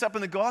 you pick this up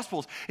in the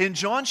Gospels. In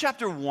John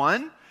chapter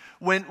 1,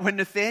 when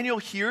Nathanael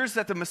hears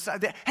that the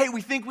Messiah, hey,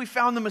 we think we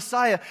found the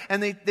Messiah,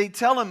 and they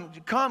tell him,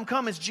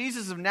 come, it's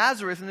Jesus of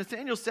Nazareth. And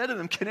Nathanael said to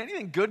them, can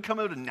anything good come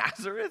out of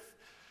Nazareth?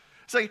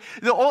 It's like,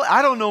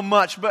 I don't know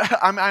much, but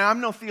I'm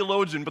no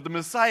theologian, but the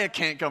Messiah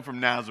can't come from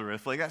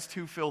Nazareth. Like, that's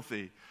too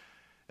filthy.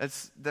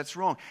 That's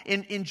wrong.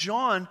 In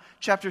John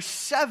chapter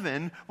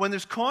 7, when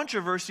there's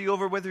controversy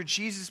over whether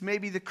Jesus may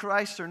be the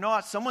Christ or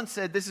not, someone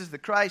said this is the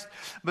Christ,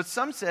 but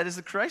some said, is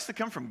the Christ to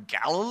come from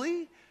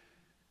Galilee?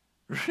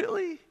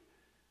 Really?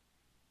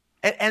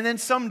 And then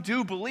some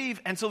do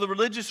believe, and so the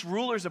religious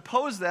rulers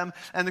oppose them,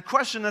 and the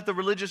question that the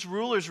religious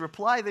rulers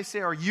reply, they say,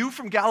 are you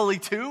from Galilee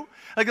too?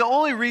 Like, the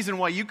only reason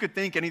why you could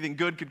think anything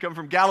good could come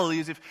from Galilee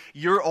is if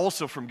you're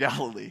also from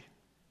Galilee,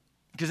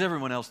 because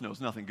everyone else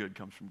knows nothing good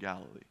comes from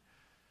Galilee.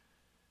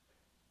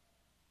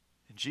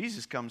 And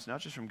Jesus comes not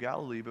just from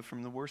Galilee, but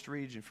from the worst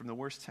region, from the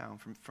worst town,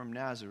 from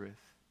Nazareth.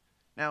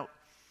 Now,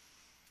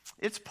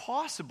 it's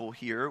possible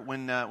here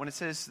when it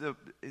says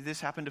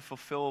this happened to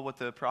fulfill what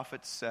the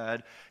prophet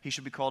said, he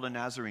should be called a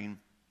Nazarene.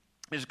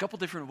 There's a couple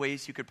different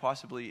ways you could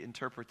possibly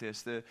interpret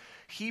this. The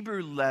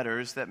Hebrew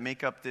letters that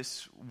make up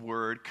this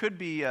word could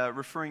be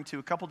referring to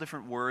a couple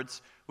different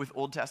words with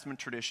Old Testament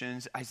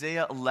traditions.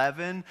 Isaiah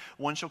 11,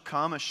 one shall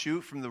come, a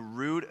shoot from the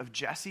root of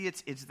Jesse.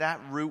 It's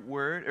that root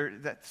word, or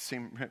that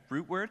same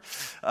root word.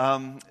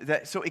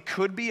 So it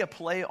could be a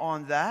play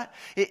on that.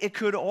 It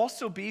could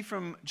also be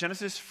from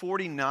Genesis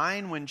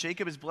 49, when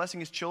Jacob is blessing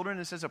his children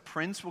and says a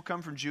prince will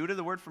come from Judah.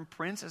 The word from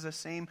prince is the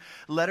same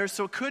letter.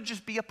 So it could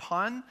just be a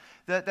pun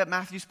that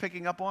Matthew's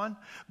picking up on.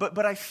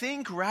 But I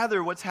think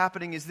rather what's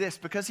happening is this.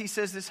 Because he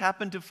says this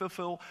happened to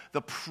fulfill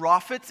the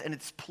prophets, and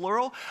it's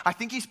plural, I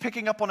think he's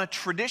picking up on a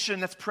tradition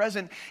that's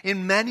present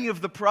in many of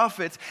the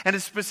prophets, and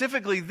it's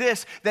specifically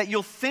this, that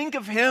you'll think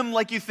of him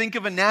like you think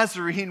of a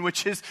Nazarene,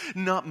 which is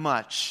not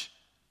much.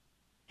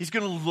 He's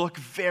going to look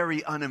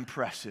very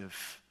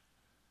unimpressive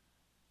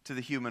to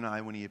the human eye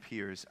when he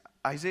appears.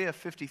 Isaiah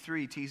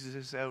 53 teases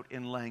this out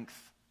in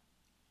length.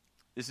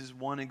 This is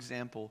one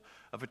example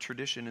of a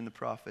tradition in the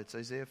prophets.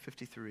 Isaiah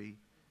 53.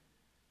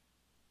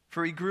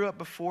 For he grew up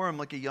before him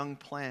like a young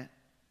plant,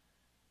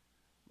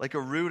 like a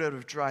root out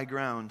of dry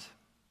ground.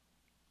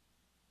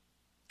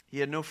 He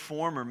had no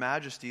form or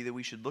majesty that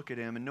we should look at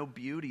him, and no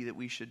beauty that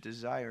we should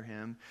desire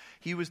him.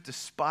 He was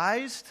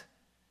despised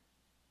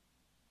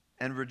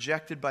and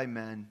rejected by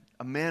men,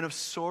 a man of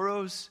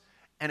sorrows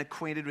and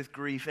acquainted with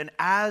grief. And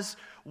as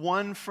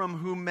one from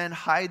whom men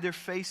hide their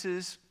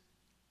faces,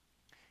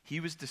 he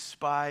was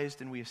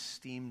despised, and we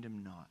esteemed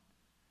him not.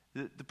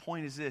 The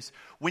point is this.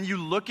 When you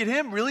look at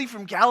him, really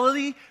from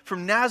Galilee,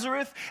 from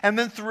Nazareth, and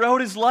then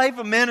throughout his life,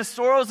 a man of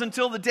sorrows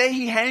until the day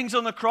he hangs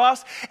on the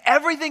cross,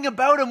 everything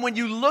about him, when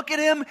you look at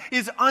him,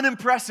 is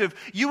unimpressive.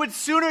 You would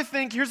sooner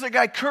think, here's a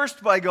guy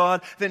cursed by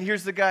God, than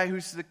here's the guy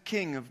who's the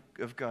king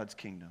of God's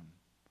kingdom.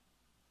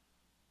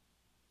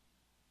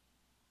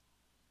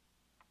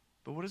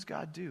 But what does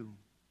God do?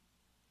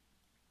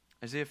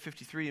 Isaiah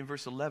 53 and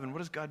verse 11, what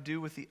does God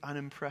do with the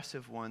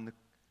unimpressive one, the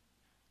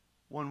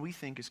one we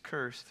think is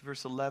cursed?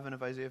 Verse 11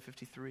 of Isaiah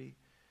 53.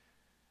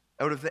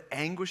 Out of the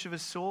anguish of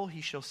his soul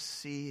he shall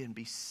see and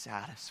be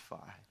satisfied.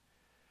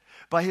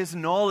 By his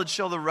knowledge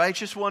shall the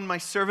righteous one, my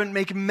servant,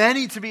 make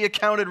many to be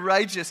accounted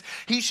righteous.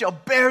 He shall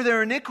bear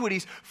their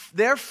iniquities.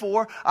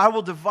 Therefore I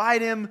will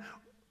divide him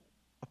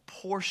a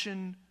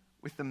portion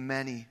with the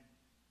many.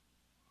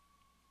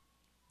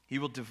 He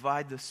will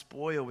divide the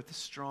spoil with the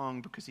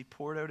strong, because he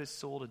poured out his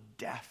soul to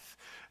death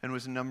and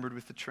was numbered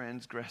with the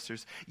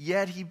transgressors.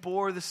 Yet he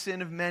bore the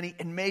sin of many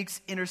and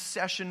makes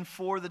intercession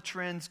for the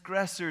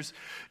transgressors.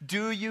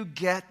 Do you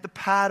get the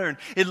pattern?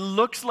 It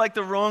looks like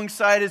the wrong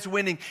side is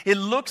winning. It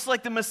looks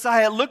like the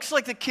Messiah. It looks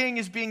like the king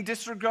is being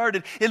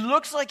disregarded. It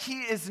looks like he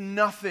is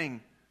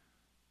nothing.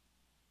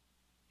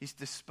 He's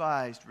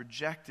despised,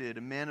 rejected,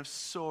 a man of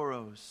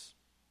sorrows,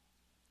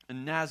 a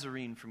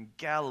Nazarene from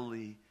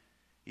Galilee.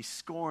 He's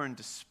scorned,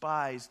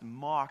 despised,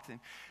 mocked.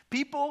 And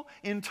people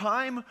in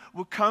time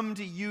will come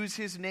to use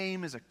his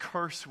name as a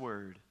curse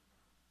word.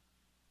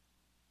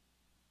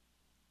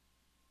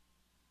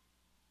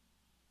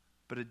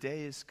 But a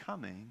day is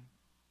coming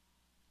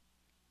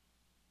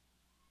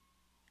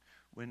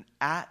when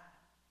at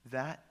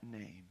that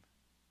name,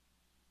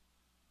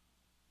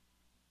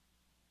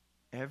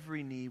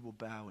 every knee will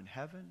bow in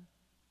heaven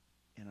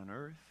and on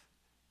earth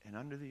and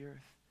under the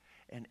earth,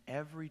 and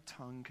every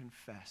tongue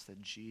confess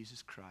that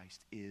Jesus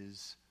Christ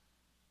is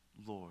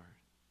Lord,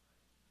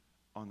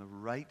 on the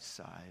right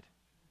side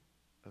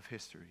of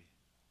history.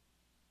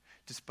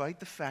 Despite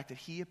the fact that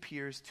he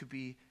appears to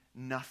be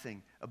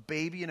nothing, a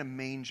baby in a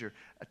manger,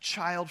 a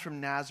child from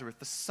Nazareth,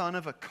 the son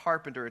of a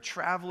carpenter, a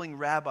traveling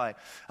rabbi,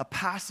 a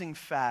passing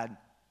fad,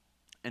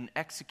 an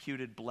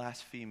executed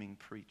blaspheming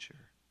preacher,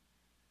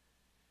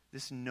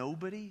 this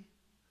nobody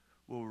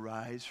will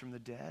rise from the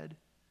dead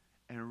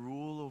and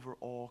rule over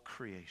all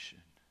creation.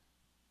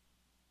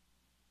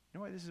 You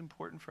know why this is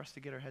important for us to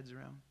get our heads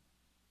around?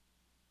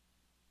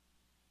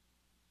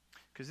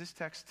 Because this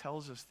text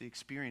tells us the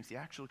experience, the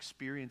actual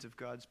experience of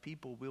God's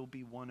people will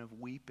be one of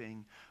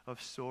weeping,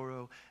 of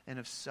sorrow, and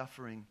of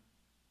suffering.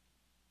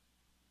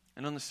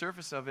 And on the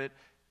surface of it,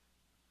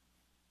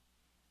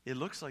 it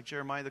looks like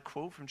Jeremiah, the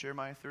quote from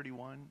Jeremiah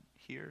 31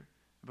 here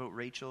about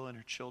Rachel and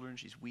her children.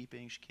 She's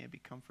weeping, she can't be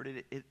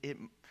comforted.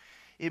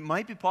 It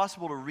might be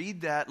possible to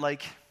read that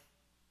like,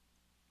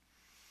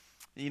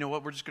 you know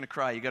what, we're just going to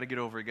cry. You got to get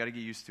over it. You got to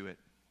get used to it.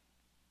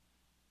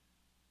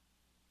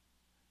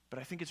 But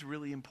I think it's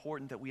really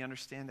important that we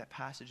understand that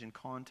passage in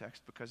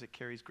context, because it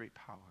carries great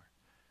power.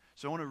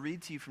 So I want to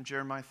read to you from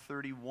Jeremiah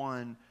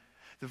 31,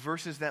 the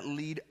verses that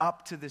lead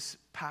up to this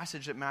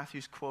passage that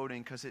Matthew's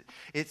quoting, because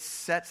it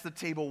sets the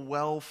table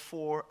well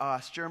for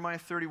us. Jeremiah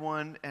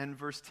 31 and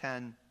verse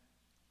 10.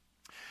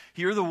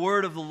 Hear the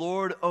word of the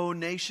Lord, O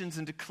nations,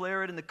 and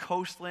declare it in the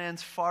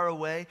coastlands far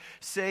away.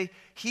 Say,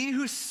 he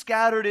who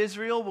scattered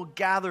Israel will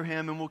gather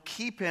him and will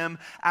keep him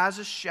as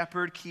a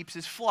shepherd keeps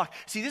his flock.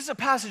 See, this is a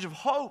passage of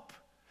hope.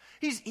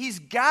 He's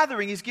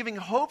gathering, he's giving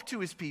hope to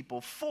his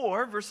people.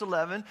 Verse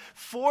 11,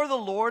 for the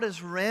Lord has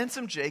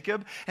ransomed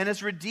Jacob and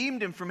has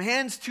redeemed him from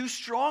hands too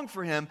strong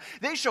for him.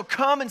 They shall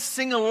come and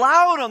sing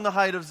aloud on the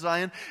height of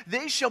Zion.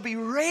 They shall be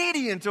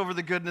radiant over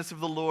the goodness of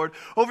the Lord,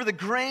 over the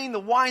grain,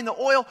 the wine, the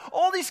oil,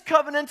 all these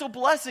covenantal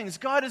blessings.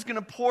 God is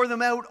going to pour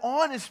them out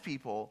on his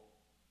people.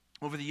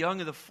 Over the young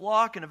of the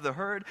flock and of the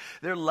herd,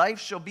 their life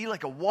shall be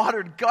like a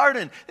watered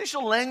garden. They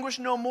shall languish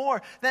no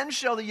more. Then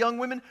shall the young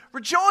women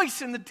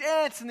rejoice in the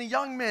dance, and the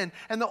young men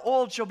and the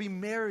old shall be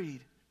merry.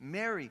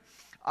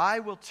 I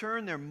will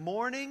turn their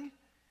mourning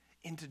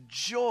into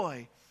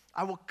joy.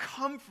 I will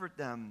comfort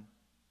them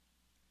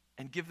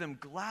and give them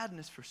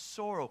gladness for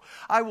sorrow.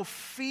 I will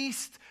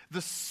feast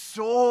the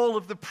soul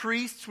of the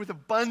priests with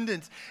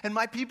abundance, and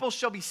my people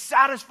shall be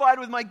satisfied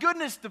with my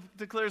goodness,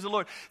 declares the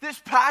Lord. This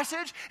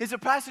passage is a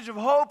passage of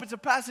hope. It's a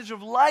passage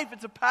of life.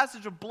 It's a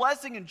passage of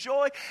blessing and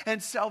joy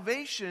and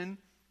salvation.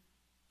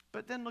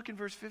 But then look in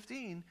verse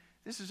 15.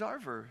 This is our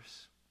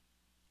verse.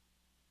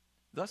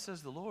 Thus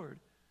says the Lord,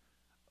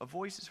 a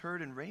voice is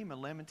heard in Ramah,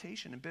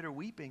 lamentation and bitter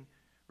weeping.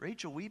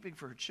 Rachel weeping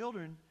for her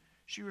children.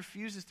 She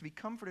refuses to be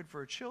comforted for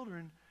her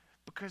children,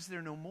 because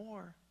they're no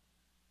more.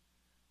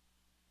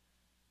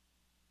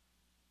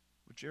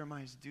 What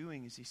Jeremiah is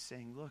doing is he's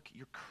saying, look,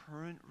 your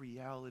current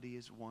reality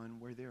is one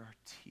where there are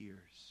tears.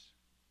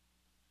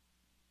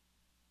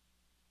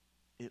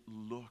 It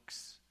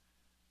looks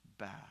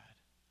bad.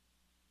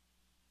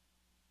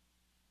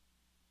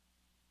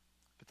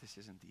 But this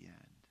isn't the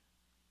end.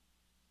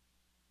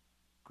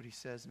 Look what he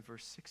says in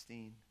verse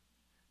 16.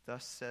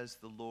 Thus says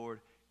the Lord,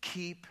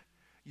 keep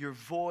your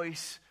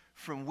voice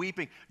from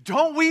weeping.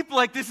 Don't weep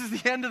like this is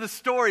the end of the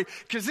story,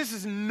 because this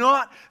is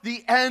not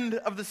the end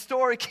of the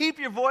story. Keep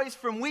your voice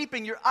from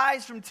weeping, your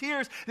eyes from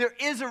tears. There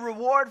is a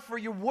reward for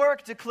your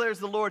work, declares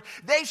the Lord.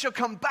 They shall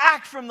come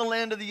back from the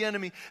land of the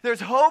enemy.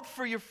 There's hope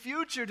for your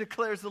future,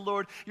 declares the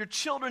Lord. Your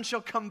children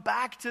shall come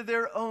back to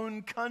their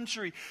own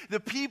country.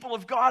 The people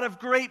of God have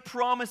great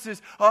promises,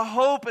 a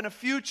hope and a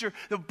future,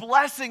 the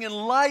blessing and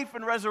life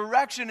and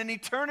resurrection and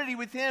eternity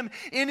with him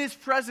in his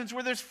presence,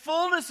 where there's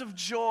fullness of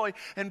joy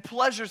and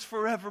pleasures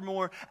forevermore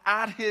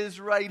at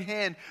his right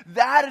hand.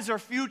 That is our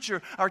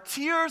future. Our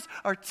tears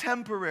are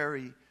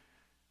temporary.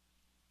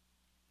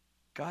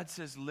 God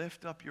says,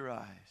 lift up your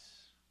eyes.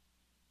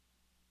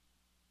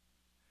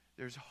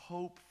 There's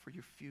hope for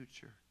your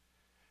future.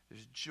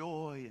 There's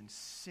joy and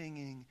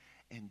singing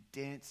and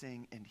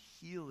dancing and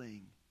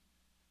healing.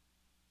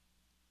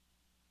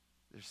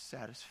 There's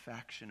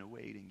satisfaction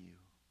awaiting you.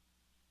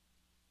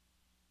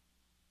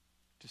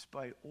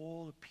 Despite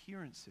all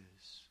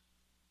appearances,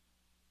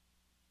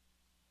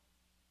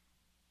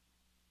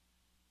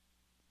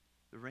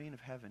 the reign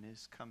of heaven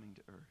is coming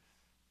to earth.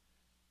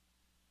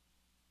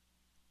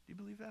 Do you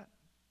believe that?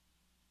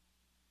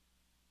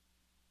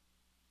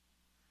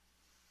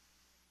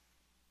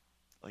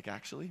 Like,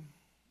 actually?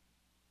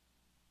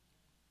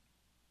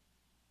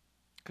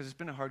 Because it's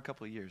been a hard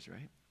couple of years,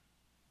 right?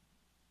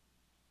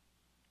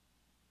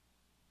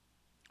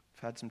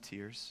 I've had some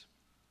tears.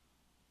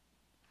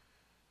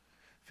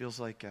 Feels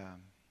like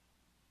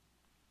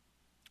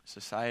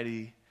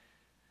society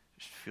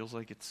just feels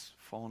like it's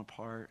falling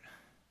apart.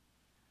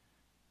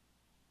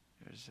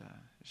 There's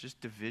just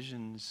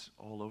divisions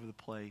all over the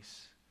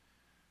place.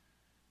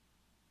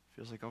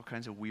 Feels like all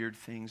kinds of weird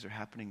things are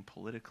happening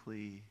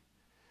politically.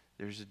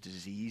 There's a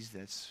disease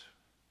that's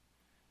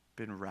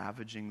been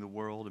ravaging the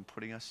world and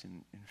putting us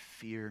in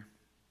fear.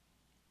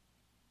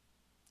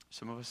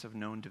 Some of us have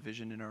known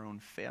division in our own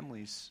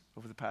families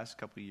over the past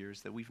couple of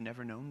years that we've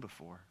never known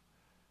before.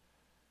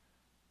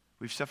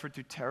 We've suffered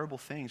through terrible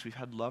things. We've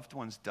had loved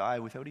ones die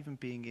without even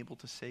being able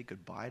to say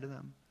goodbye to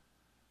them.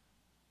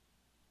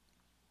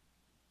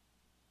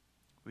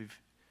 We've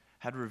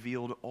had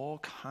revealed all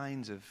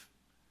kinds of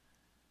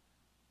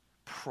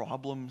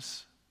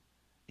problems,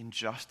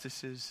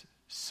 injustices,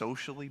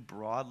 socially,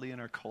 broadly in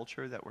our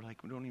culture that we're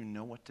like, we don't even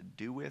know what to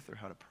do with or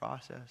how to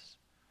process.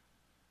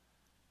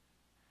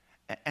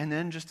 And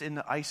then just in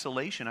the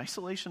isolation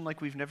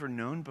like we've never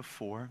known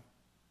before.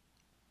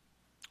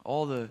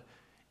 All the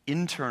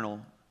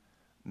internal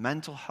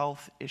mental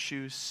health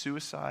issues,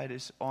 suicide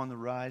is on the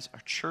rise. Our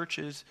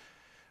churches,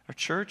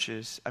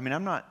 I mean,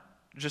 I'm not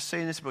just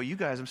saying this about you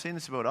guys, I'm saying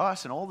this about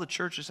us and all the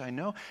churches I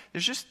know.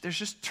 There's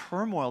just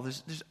turmoil,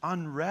 there's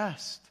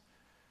unrest.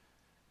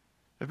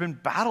 There have been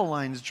battle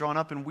lines drawn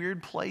up in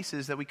weird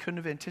places that we couldn't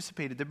have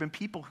anticipated. There have been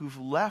people who've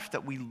left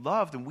that we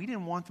loved and we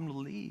didn't want them to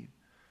leave.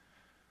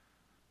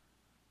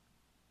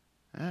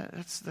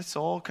 That's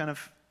all kind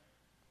of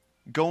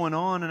going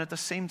on, and at the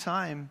same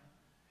time,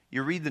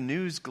 you read the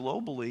news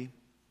globally.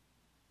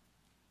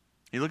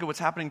 You look at what's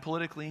happening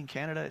politically in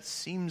Canada, it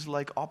seems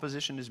like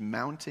opposition is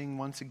mounting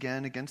once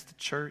again against the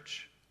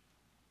church,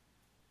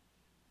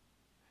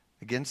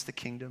 against the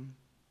kingdom.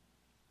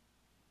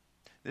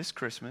 This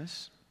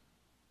Christmas,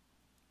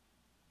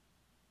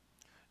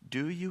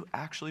 Do you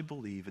actually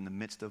believe in the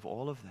midst of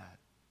all of that,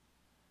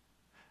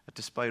 that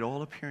despite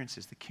all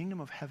appearances, the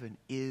kingdom of heaven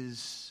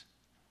is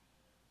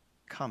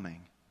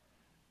coming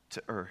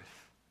to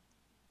earth?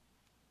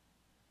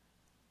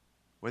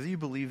 Whether you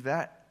believe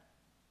that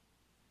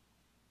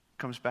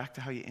comes back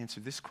to how you answer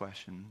this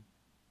question.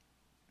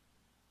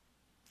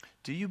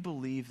 Do you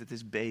believe that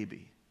this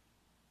baby,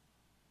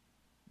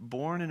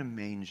 born in a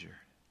manger,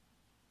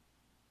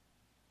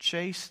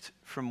 chased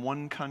from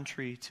one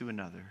country to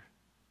another,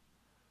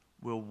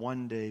 will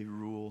one day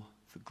rule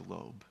the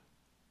globe?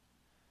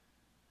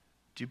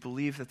 Do you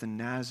believe that the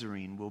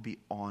Nazarene will be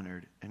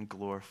honored and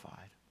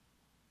glorified?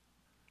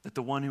 That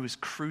the one who is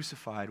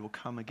crucified will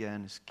come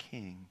again as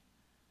king?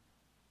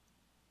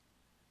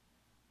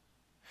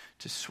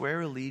 To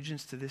swear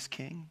allegiance to this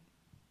king,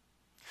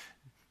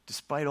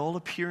 despite all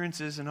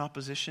appearances and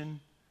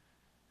opposition,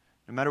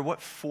 no matter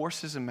what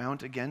forces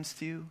amount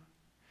against you,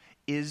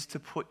 is to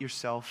put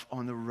yourself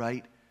on the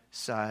right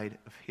side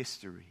of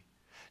history.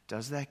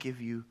 Does that give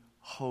you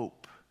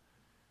hope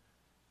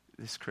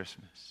this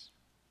Christmas?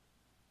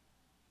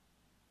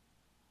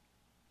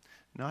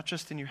 Not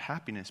just in your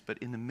happiness, but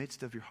in the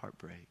midst of your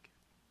heartbreak.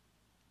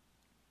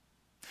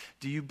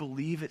 Do you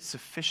believe it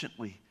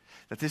sufficiently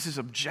that this is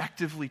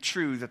objectively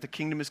true, that the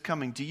kingdom is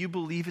coming? Do you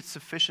believe it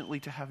sufficiently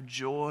to have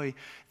joy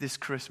this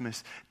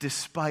Christmas,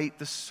 despite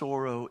the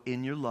sorrow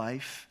in your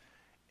life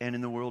and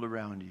in the world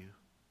around you?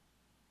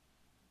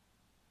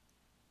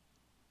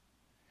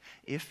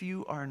 If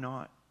you are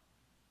not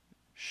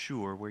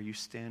sure where you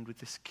stand with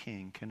this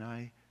king, can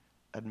I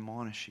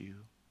admonish you?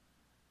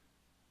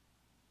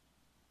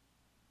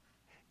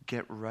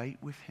 Get right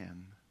with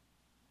him,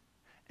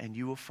 and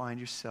you will find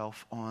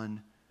yourself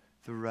on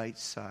the right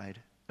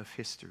side of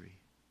history.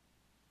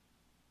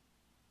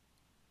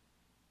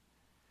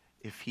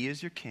 If he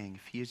is your king,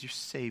 if he is your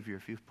savior,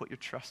 if you've put your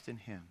trust in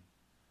him,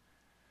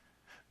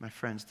 my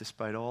friends,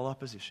 despite all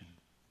opposition,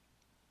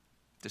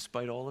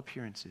 despite all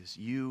appearances,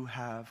 you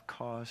have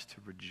cause to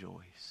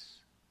rejoice.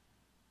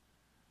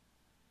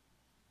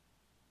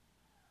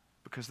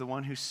 Because the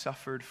one who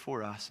suffered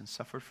for us and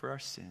suffered for our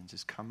sins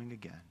is coming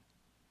again.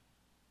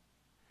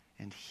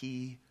 And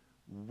he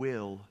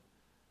will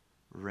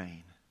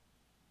reign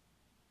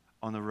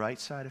on the right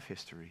side of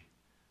history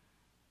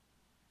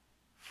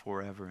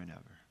forever and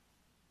ever.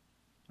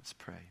 Let's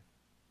pray.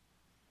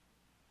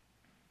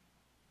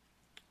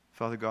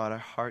 Father God, our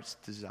heart's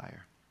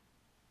desire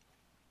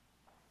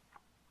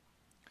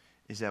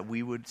is that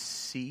we would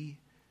see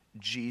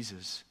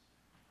Jesus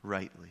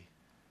rightly,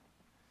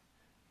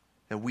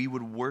 that we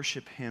would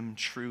worship him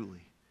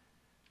truly,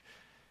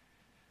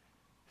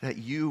 that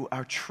you,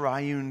 our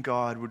triune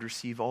God, would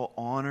receive all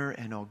honor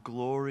and all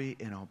glory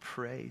and all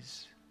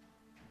praise.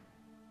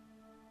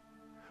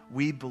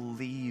 We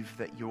believe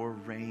that your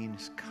reign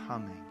is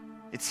coming.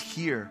 It's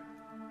here.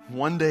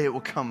 One day it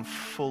will come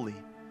fully.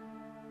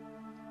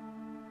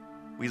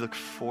 We look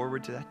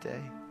forward to that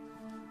day.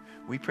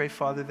 We pray,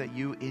 Father, that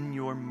you, in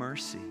your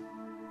mercy,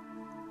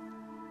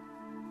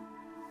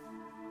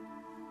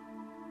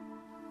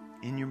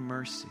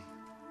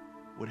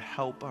 would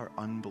help our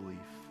unbelief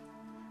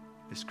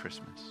this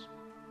Christmas.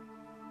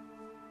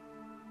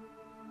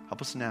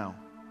 Help us now,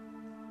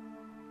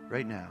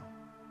 right now,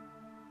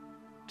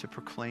 to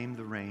proclaim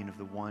the reign of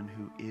the one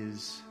who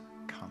is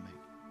coming.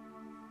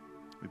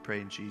 We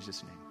pray in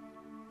Jesus' name.